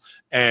guess.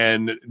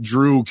 And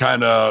Drew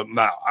kind of,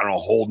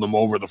 holding them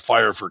over the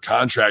fire for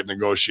contract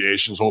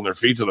negotiations, holding their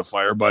feet to the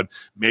fire, but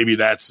maybe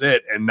that's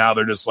it. And now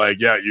they're just like,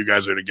 yeah, you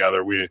guys are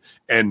together.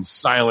 And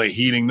silently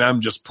heating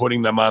them, just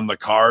putting them on the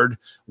card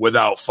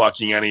without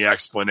fucking any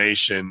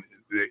explanation.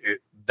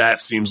 That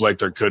seems like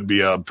there could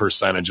be a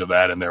percentage of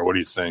that in there. What do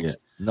you think? Yeah.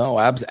 No,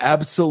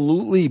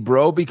 absolutely,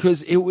 bro,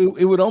 because it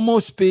would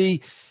almost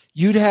be,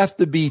 you'd have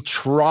to be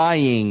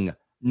trying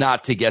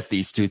not to get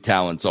these two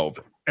talents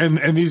over. And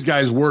these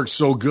guys worked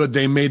so good,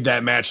 they made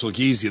that match look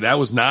easy. That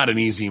was not an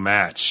easy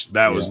match.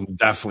 That was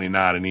definitely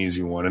not an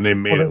easy one, and they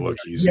made it look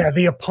easy. Yeah,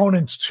 the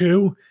opponents,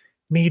 too,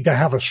 need to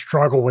have a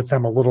struggle with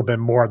them a little bit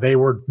more. They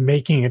were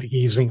making it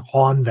easy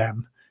on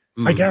them.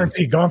 Mm-hmm. I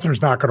guarantee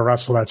Gunther's not going to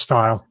wrestle that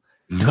style.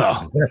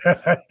 No.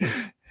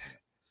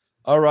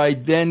 All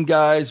right, then,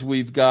 guys,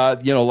 we've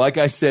got, like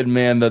I said,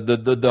 man,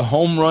 the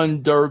home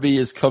run derby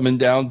is coming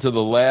down to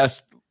the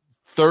last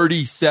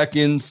 30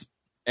 seconds,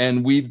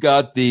 and we've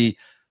got the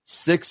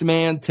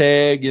 6-man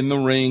tag in the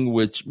ring,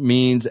 which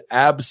means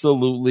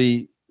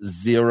absolutely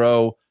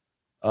zero.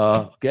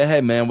 Go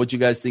ahead, man. What you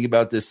guys think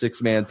about this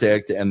 6-man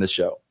tag to end the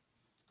show?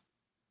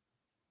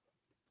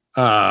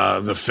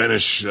 The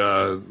finish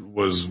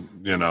was,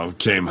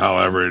 came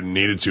however it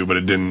needed to, but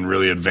it didn't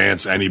really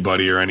advance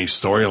anybody or any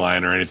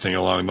storyline or anything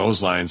along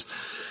those lines.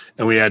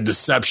 And we had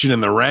deception in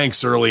the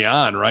ranks early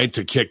on, right,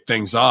 to kick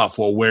things off.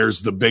 Well,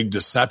 where's the big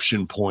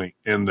deception point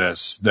in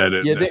this? They're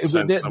going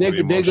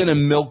to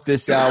milk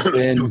this out,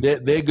 and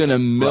they're going to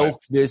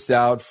milk this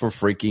out for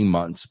freaking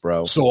months,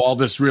 bro. So all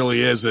this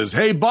really is,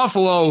 hey,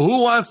 Buffalo,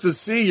 who wants to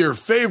see your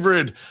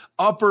favorite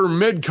upper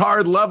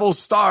mid-card level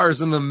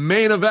stars in the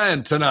main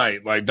event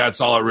tonight? Like,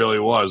 that's all it really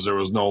was. There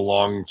was no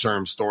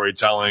long-term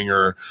storytelling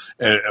or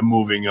a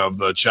moving of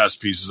the chess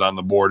pieces on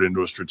the board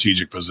into a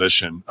strategic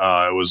position.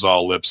 It was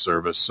all lip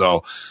service.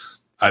 So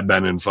I've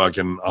been in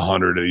fucking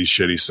 100 of these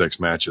shitty 6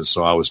 matches,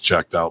 so I was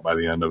checked out by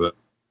the end of it.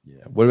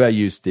 Yeah. What about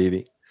you,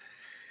 Stevie?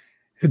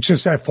 It's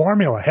just that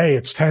formula. Hey,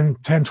 it's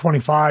 10:25,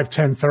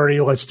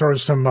 10:30. Let's throw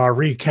some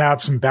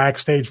recaps and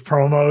backstage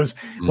promos.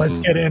 Mm-hmm. Let's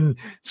get in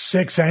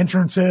 6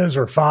 entrances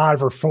or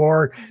 5 or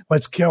 4.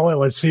 Let's kill it.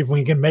 Let's see if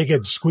we can make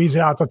it, squeeze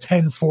it out to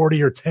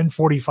 10:40 or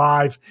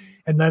 10:45.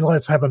 And then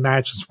let's have a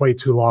match that's way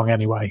too long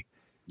anyway.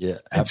 Yeah,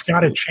 it's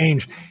got to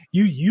change.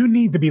 You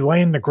need to be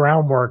laying the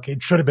groundwork.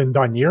 It should have been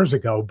done years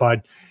ago,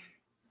 but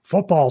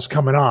football's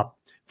coming up.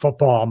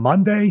 Football on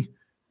Monday,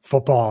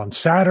 football on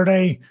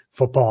Saturday,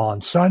 football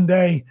on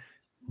Sunday.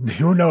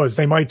 Who knows?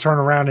 They might turn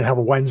around and have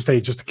a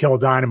Wednesday just to kill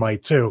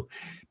Dynamite too.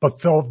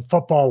 But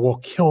football will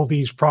kill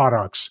these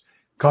products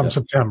come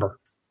September.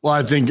 Well,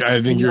 I think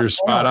you're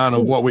spot on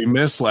of what we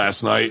missed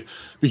last night,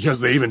 because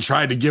they even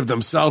tried to give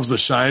themselves the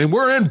shine. And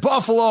we're in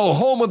Buffalo,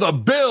 home of the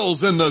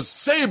Bills and the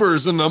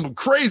Sabres and the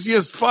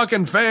craziest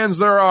fucking fans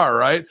there are,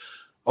 right?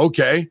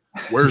 Okay,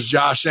 where's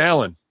Josh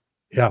Allen?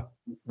 Yeah.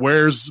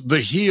 where's the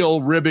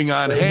heel ribbing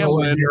on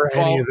Hamlin,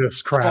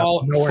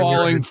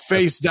 falling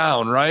face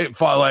down,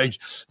 right?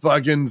 Like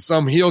fucking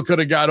some heel could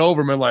have got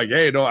over him and like,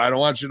 hey, I don't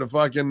want you to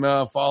fucking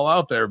fall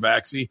out there,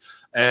 Vaxie.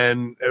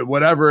 And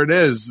whatever it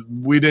is,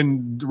 we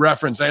didn't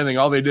reference anything.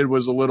 All they did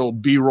was a little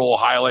B-roll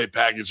highlight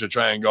package to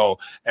try and go,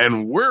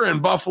 and we're in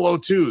Buffalo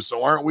too,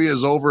 so aren't we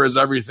as over as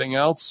everything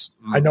else?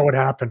 I know what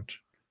happened.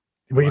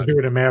 We can do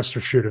it in Master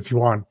Shoot if you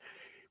want.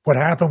 What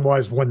happened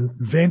was when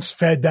Vince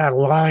fed that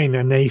line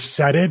and they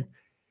said it,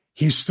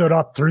 he stood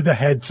up, threw the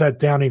headset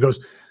down, and he goes,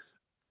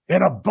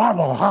 in a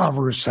bubble, huh,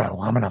 Russo?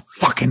 I'm in a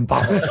fucking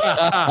bubble.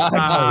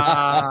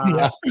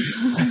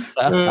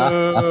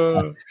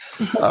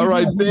 All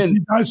right, Ben.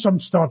 He does some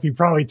stuff. He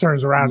probably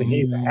turns around and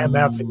he's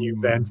MFing you,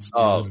 Vince.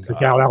 Oh,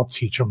 like, I'll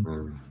teach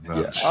him.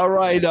 Yeah. All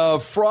right,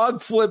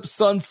 Frog Flip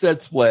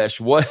Sunset Splash.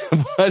 What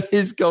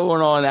is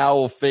going on,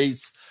 Owl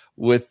Face?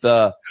 With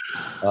the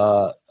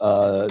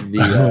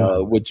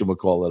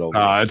whatchamacallit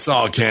over. It's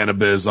all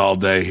cannabis all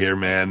day here,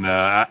 man.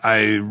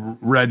 I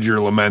read your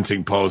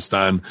lamenting post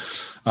on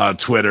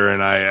Twitter,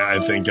 and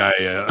I think I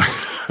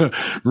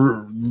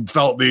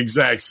felt the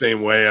exact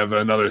same way of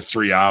another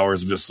 3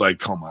 hours of just like,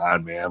 come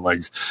on, man.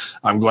 Like,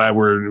 I'm glad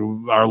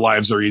our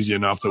lives are easy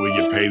enough that we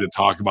get paid to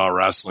talk about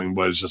wrestling,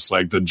 but it's just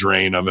like the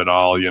drain of it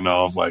all, you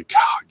know, of like,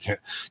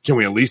 can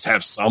we at least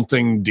have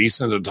something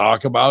decent to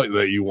talk about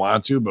that you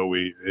want to, but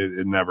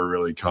it never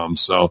really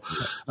comes. So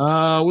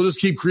we'll just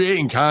keep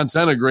creating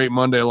content. A great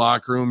Monday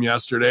locker room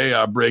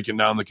yesterday, breaking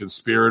down the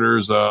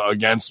conspirators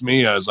against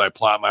me as I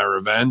plot my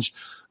revenge.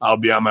 I'll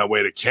be on my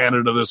way to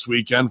Canada this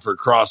weekend for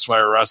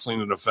Crossfire Wrestling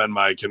to defend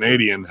my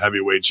Canadian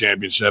heavyweight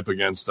championship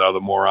against the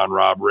moron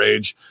Rob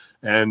Rage.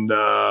 And,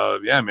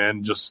 yeah,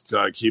 man, just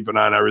keeping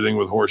on everything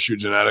with Horseshoe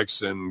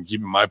Genetics and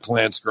keeping my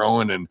plants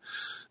growing and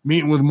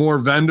meeting with more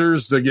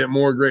vendors to get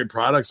more great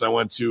products. I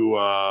went to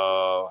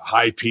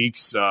High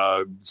Peaks,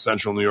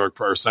 Central New York,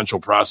 or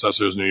Central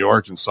Processors, New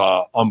York, and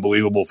saw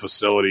unbelievable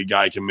facility.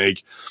 Guy can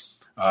make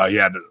he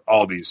had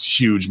all these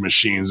huge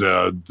machines,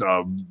 a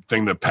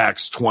thing that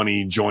packs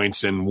 20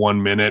 joints in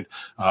 1 minute,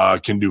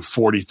 can do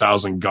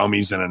 40,000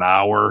 gummies in an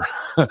hour.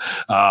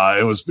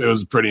 It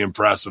was pretty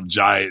impressive.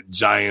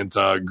 Giant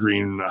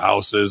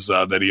greenhouses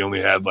that he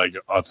only had like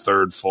a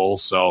third full.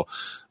 So,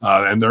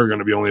 and they're going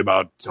to be only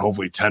about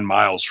hopefully 10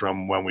 miles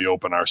from when we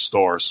open our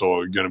store.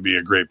 So it's going to be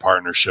a great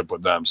partnership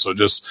with them. So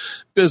just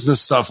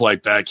business stuff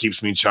like that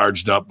keeps me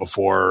charged up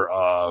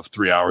before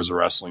 3 hours of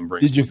wrestling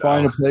brings. Did you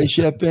find a place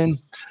yet, Ben?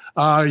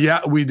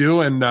 Yeah, we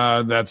do. And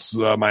that's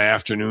my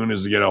afternoon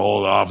is to get a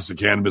hold of the Office of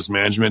Cannabis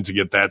Management to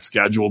get that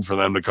scheduled for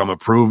them to come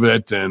approve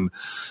it. And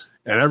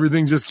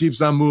everything just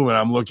keeps on moving.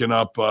 I'm looking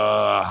up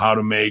how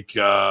to make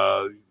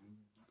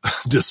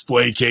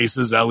display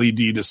cases,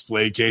 LED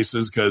display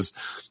cases, because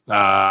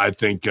I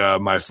think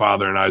my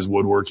father and I's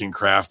woodworking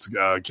craft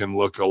can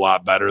look a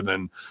lot better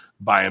than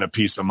buying a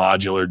piece of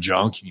modular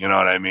junk. You know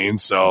what I mean?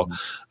 So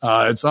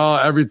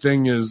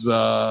everything is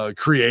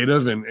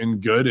creative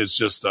and good. It's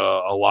just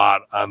a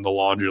lot on the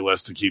laundry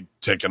list to keep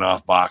ticking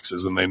off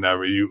boxes, and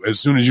as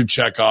soon as you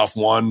check off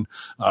one,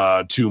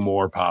 two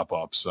more pop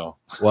up. So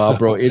wow,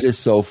 bro, it is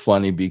so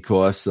funny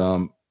because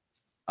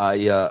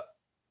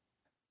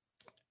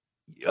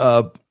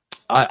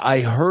I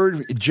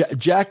heard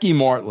Jackie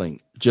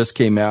Martling just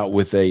came out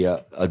with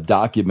a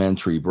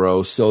documentary,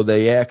 bro. So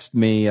they asked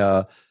me,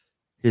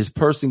 his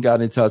person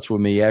got in touch with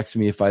me, asked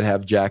me if I'd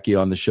have Jackie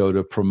on the show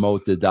to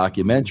promote the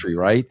documentary,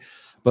 right?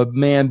 But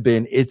man,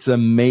 Ben, it's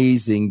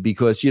amazing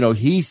because, you know,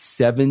 he's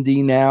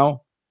 70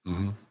 now.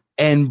 Mm-hmm.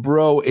 And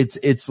bro,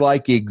 it's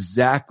like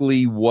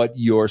exactly what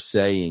you're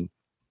saying.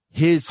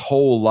 His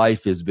whole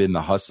life has been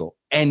the hustle,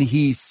 and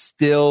he's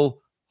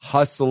still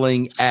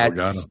hustling at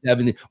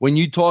 70. When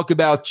you talk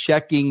about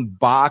checking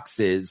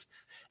boxes,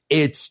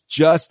 it's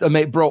just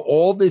amazing, bro.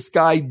 All this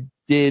guy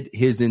did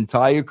his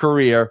entire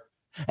career,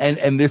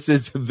 and this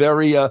is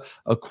very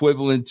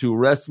equivalent to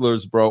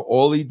wrestlers, bro.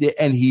 All he did,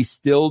 and he's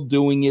still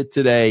doing it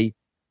today,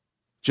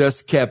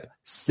 just kept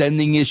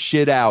sending his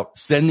shit out,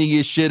 sending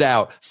his shit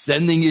out,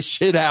 sending his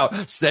shit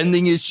out,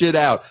 sending his shit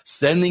out,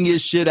 sending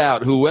his shit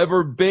out.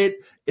 Whoever bit,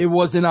 it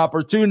was an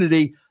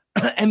opportunity.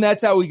 And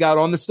that's how he got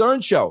on the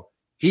Stern Show.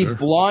 He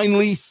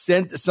blindly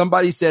sent,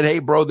 somebody said, hey,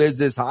 bro, there's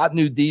this hot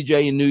new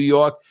DJ in New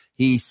York.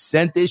 He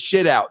sent this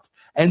shit out.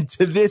 And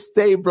to this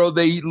day, bro,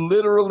 they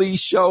literally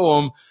show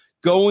him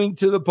going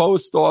to the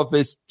post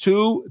office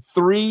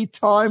 2-3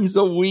 times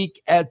a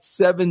week at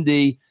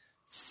 70,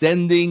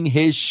 sending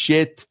his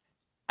shit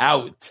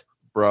out,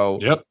 bro.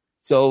 Yep.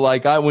 So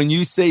like when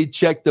you say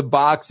check the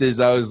boxes,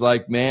 I was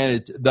like,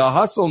 man, the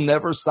hustle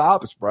never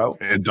stops, bro.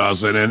 It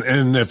doesn't.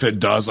 And if it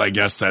does, I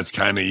guess that's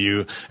kind of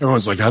you.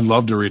 Everyone's like, I'd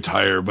love to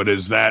retire, but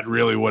is that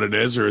really what it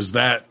is? Or is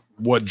that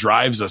what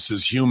drives us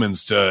as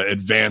humans to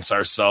advance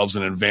ourselves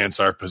and advance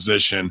our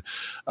position?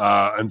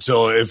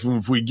 Until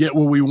if we get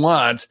what we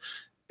want,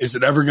 is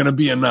it ever going to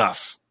be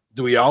enough?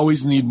 Do we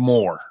always need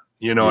more?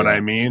 You know what I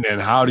mean? And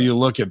how do you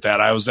look at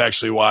that? I was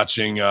actually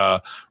watching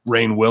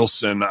Rainn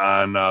Wilson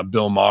on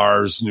Bill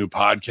Maher's new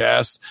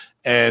podcast,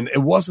 and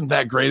it wasn't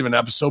that great of an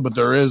episode, but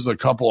there is a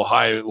couple of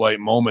highlight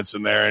moments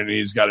in there, and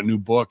he's got a new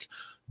book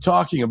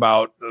talking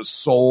about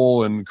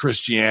soul and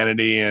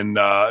Christianity and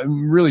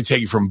really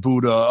taking from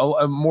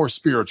Buddha, more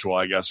spiritual,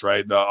 I guess,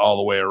 right? All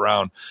the way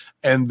around.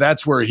 And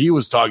that's where he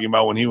was talking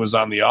about when he was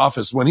on The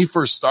Office. When he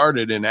first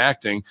started in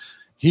acting,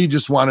 he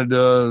just wanted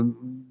to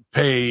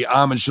pay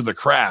homage to the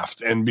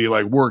craft and be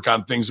like, work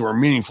on things that were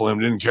meaningful to him.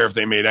 Didn't care if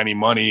they made any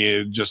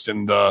money, just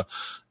in the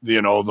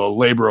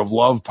labor of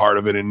love part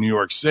of it in New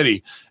York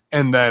City.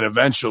 And then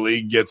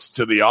eventually gets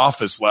to the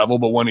office level.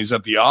 But when he's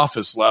at the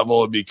office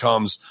level, it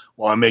becomes,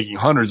 well, I'm making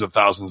hundreds of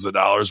thousands of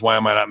dollars. Why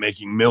am I not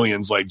making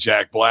millions like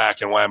Jack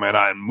Black? And why am I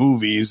not in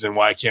movies? And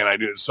why can't I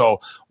do it?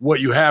 So what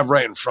you have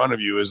right in front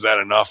of you, is that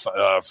enough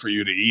for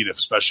you to eat,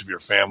 especially if your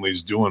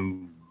family's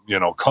doing,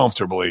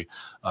 comfortably?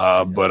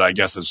 But I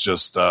guess it's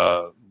just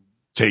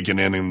taking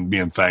in and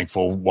being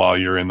thankful while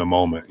you're in the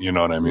moment. You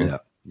know what I mean?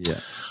 Yeah.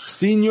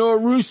 Senior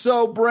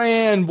Russo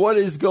brand, what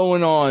is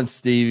going on,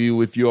 Stevie,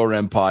 with your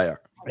empire?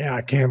 Yeah,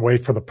 I can't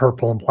wait for the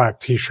purple and black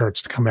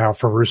T-shirts to come out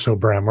for Russo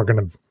brand. We're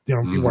going to,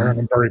 be wearing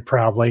them very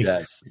proudly.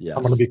 Yes.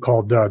 I'm going to be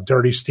called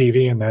Dirty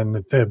Stevie, and then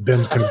the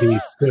bin's going to be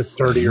the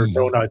Dirty or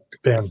Donut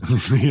bin.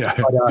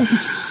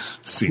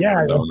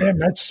 Ben,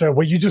 that's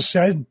what you just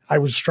said. I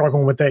was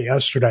struggling with that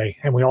yesterday,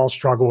 and we all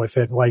struggle with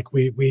it. Like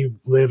we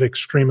live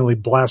extremely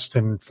blessed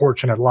and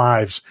fortunate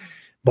lives,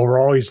 but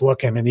we're always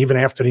looking. And even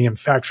after the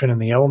infection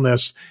and the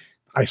illness,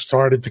 I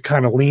started to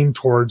kind of lean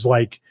towards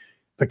like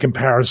the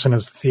comparison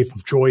as the thief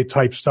of joy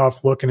type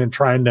stuff, looking and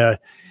trying to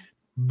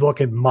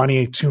look at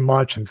money too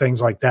much and things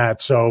like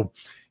that. So,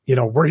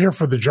 we're here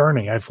for the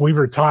journey. If we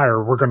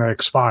retire, we're going to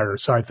expire.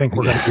 So I think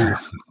we're going to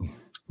be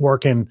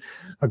working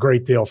a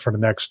great deal for the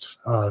next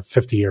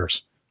 50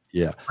 years.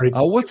 Yeah.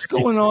 What's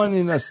going on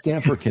in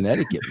Stamford,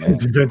 Connecticut, man?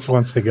 Vince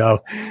wants to go.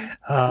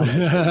 Hold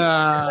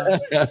on.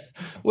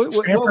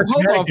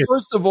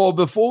 First of all,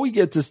 before we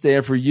get to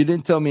Stanford, you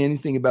didn't tell me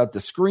anything about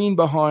the screen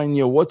behind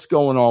you. What's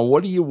going on?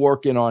 What are you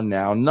working on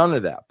now? None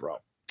of that, bro.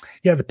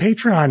 Yeah, the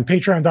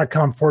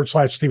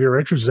patreon.com/Stevie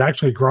Richards is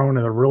actually growing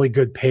at a really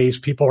good pace.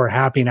 People are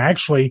happy. And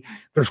actually,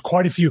 there's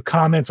quite a few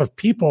comments of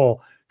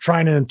people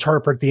trying to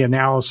interpret the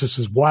analysis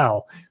as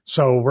well.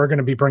 So we're going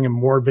to be bringing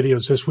more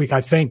videos this week.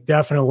 I think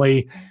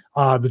definitely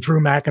the Drew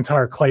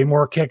McIntyre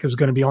Claymore kick is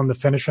going to be on the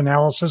finish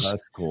analysis.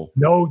 That's cool.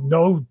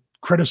 No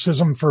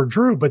criticism for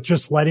Drew, but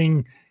just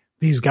letting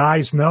these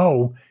guys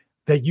know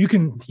that you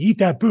can eat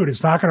that boot.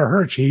 It's not going to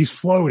hurt you. He's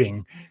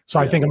floating. So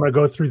I think I'm going to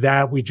go through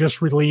that. We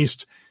just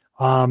released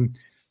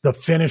the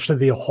finish of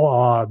the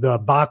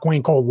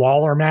Bockwinkel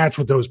Lawler match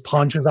with those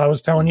punches I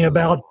was telling you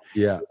about.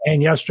 Yeah.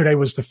 And yesterday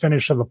was the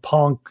finish of the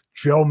Punk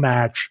Joe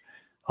match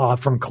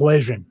from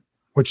Collision,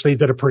 which they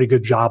did a pretty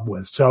good job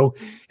with. So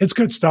it's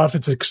good stuff.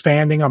 It's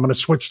expanding. I'm going to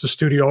switch the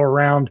studio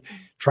around,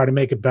 try to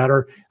make it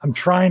better.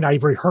 I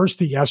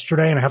rehearsed it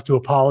yesterday, and I have to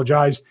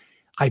apologize.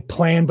 I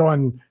planned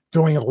on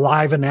doing a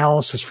live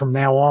analysis from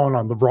now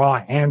on the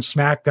Raw and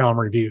SmackDown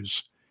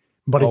reviews,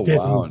 but it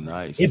didn't. Wow,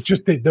 nice. It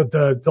just,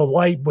 the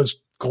light was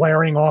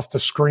glaring off the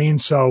screen.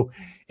 So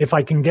if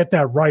I can get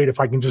that right, if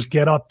I can just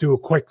get up, do a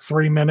quick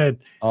 3-minute.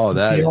 Oh,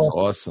 that is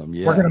awesome.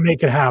 Yeah. We're going to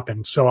make it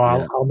happen. So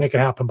I'll make it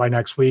happen by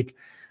next week.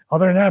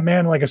 Other than that,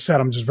 man, like I said,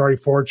 I'm just very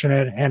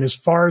fortunate. And as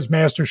far as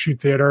Master Shoot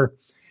Theater,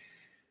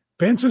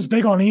 Vince is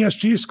big on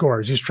ESG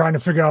scores. He's trying to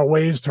figure out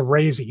ways to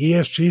raise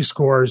ESG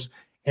scores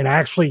and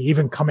actually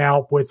even come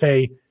out with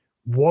a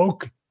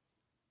woke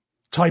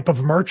type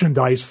of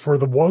merchandise for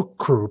the woke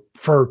crew.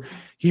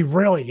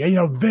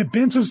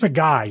 Vince is the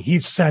guy.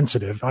 He's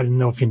sensitive. I didn't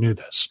know if you knew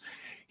this.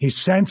 He's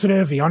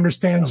sensitive. He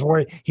understands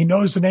he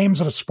knows the names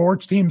of the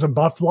sports teams in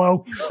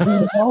Buffalo.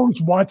 He knows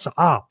what's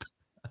up.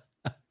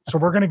 So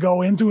we're going to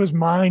go into his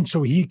mind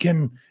so he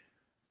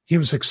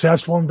was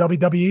successful in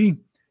WWE.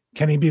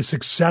 Can he be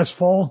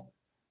successful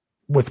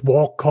with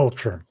woke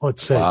culture?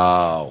 Let's see.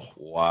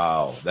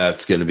 Wow.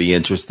 That's going to be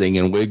interesting.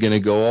 And we're going to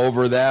go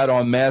over that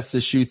on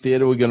Master Shoot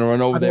Theater. We're going to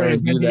run over there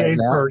and do that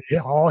now.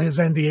 All his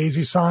NDAs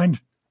he signed,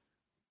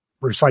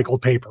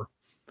 recycled paper.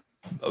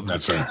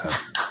 That's right.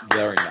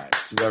 Very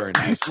nice. Very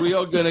nice. We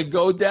are going to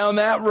go down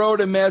that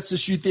road at Master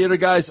Shoot Theater,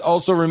 guys.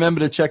 Also, remember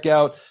to check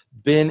out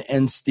Ben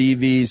and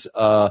Stevie's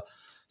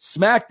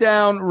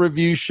SmackDown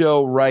review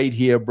show right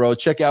here, bro.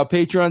 Check out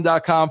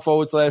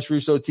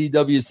patreon.com/Russo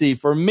TWC.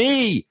 For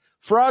me,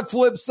 Frog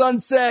Flip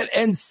Sunset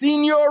and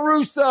Senior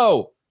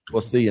Russo.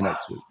 We'll see you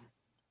next week.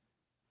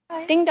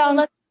 Ding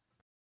dong.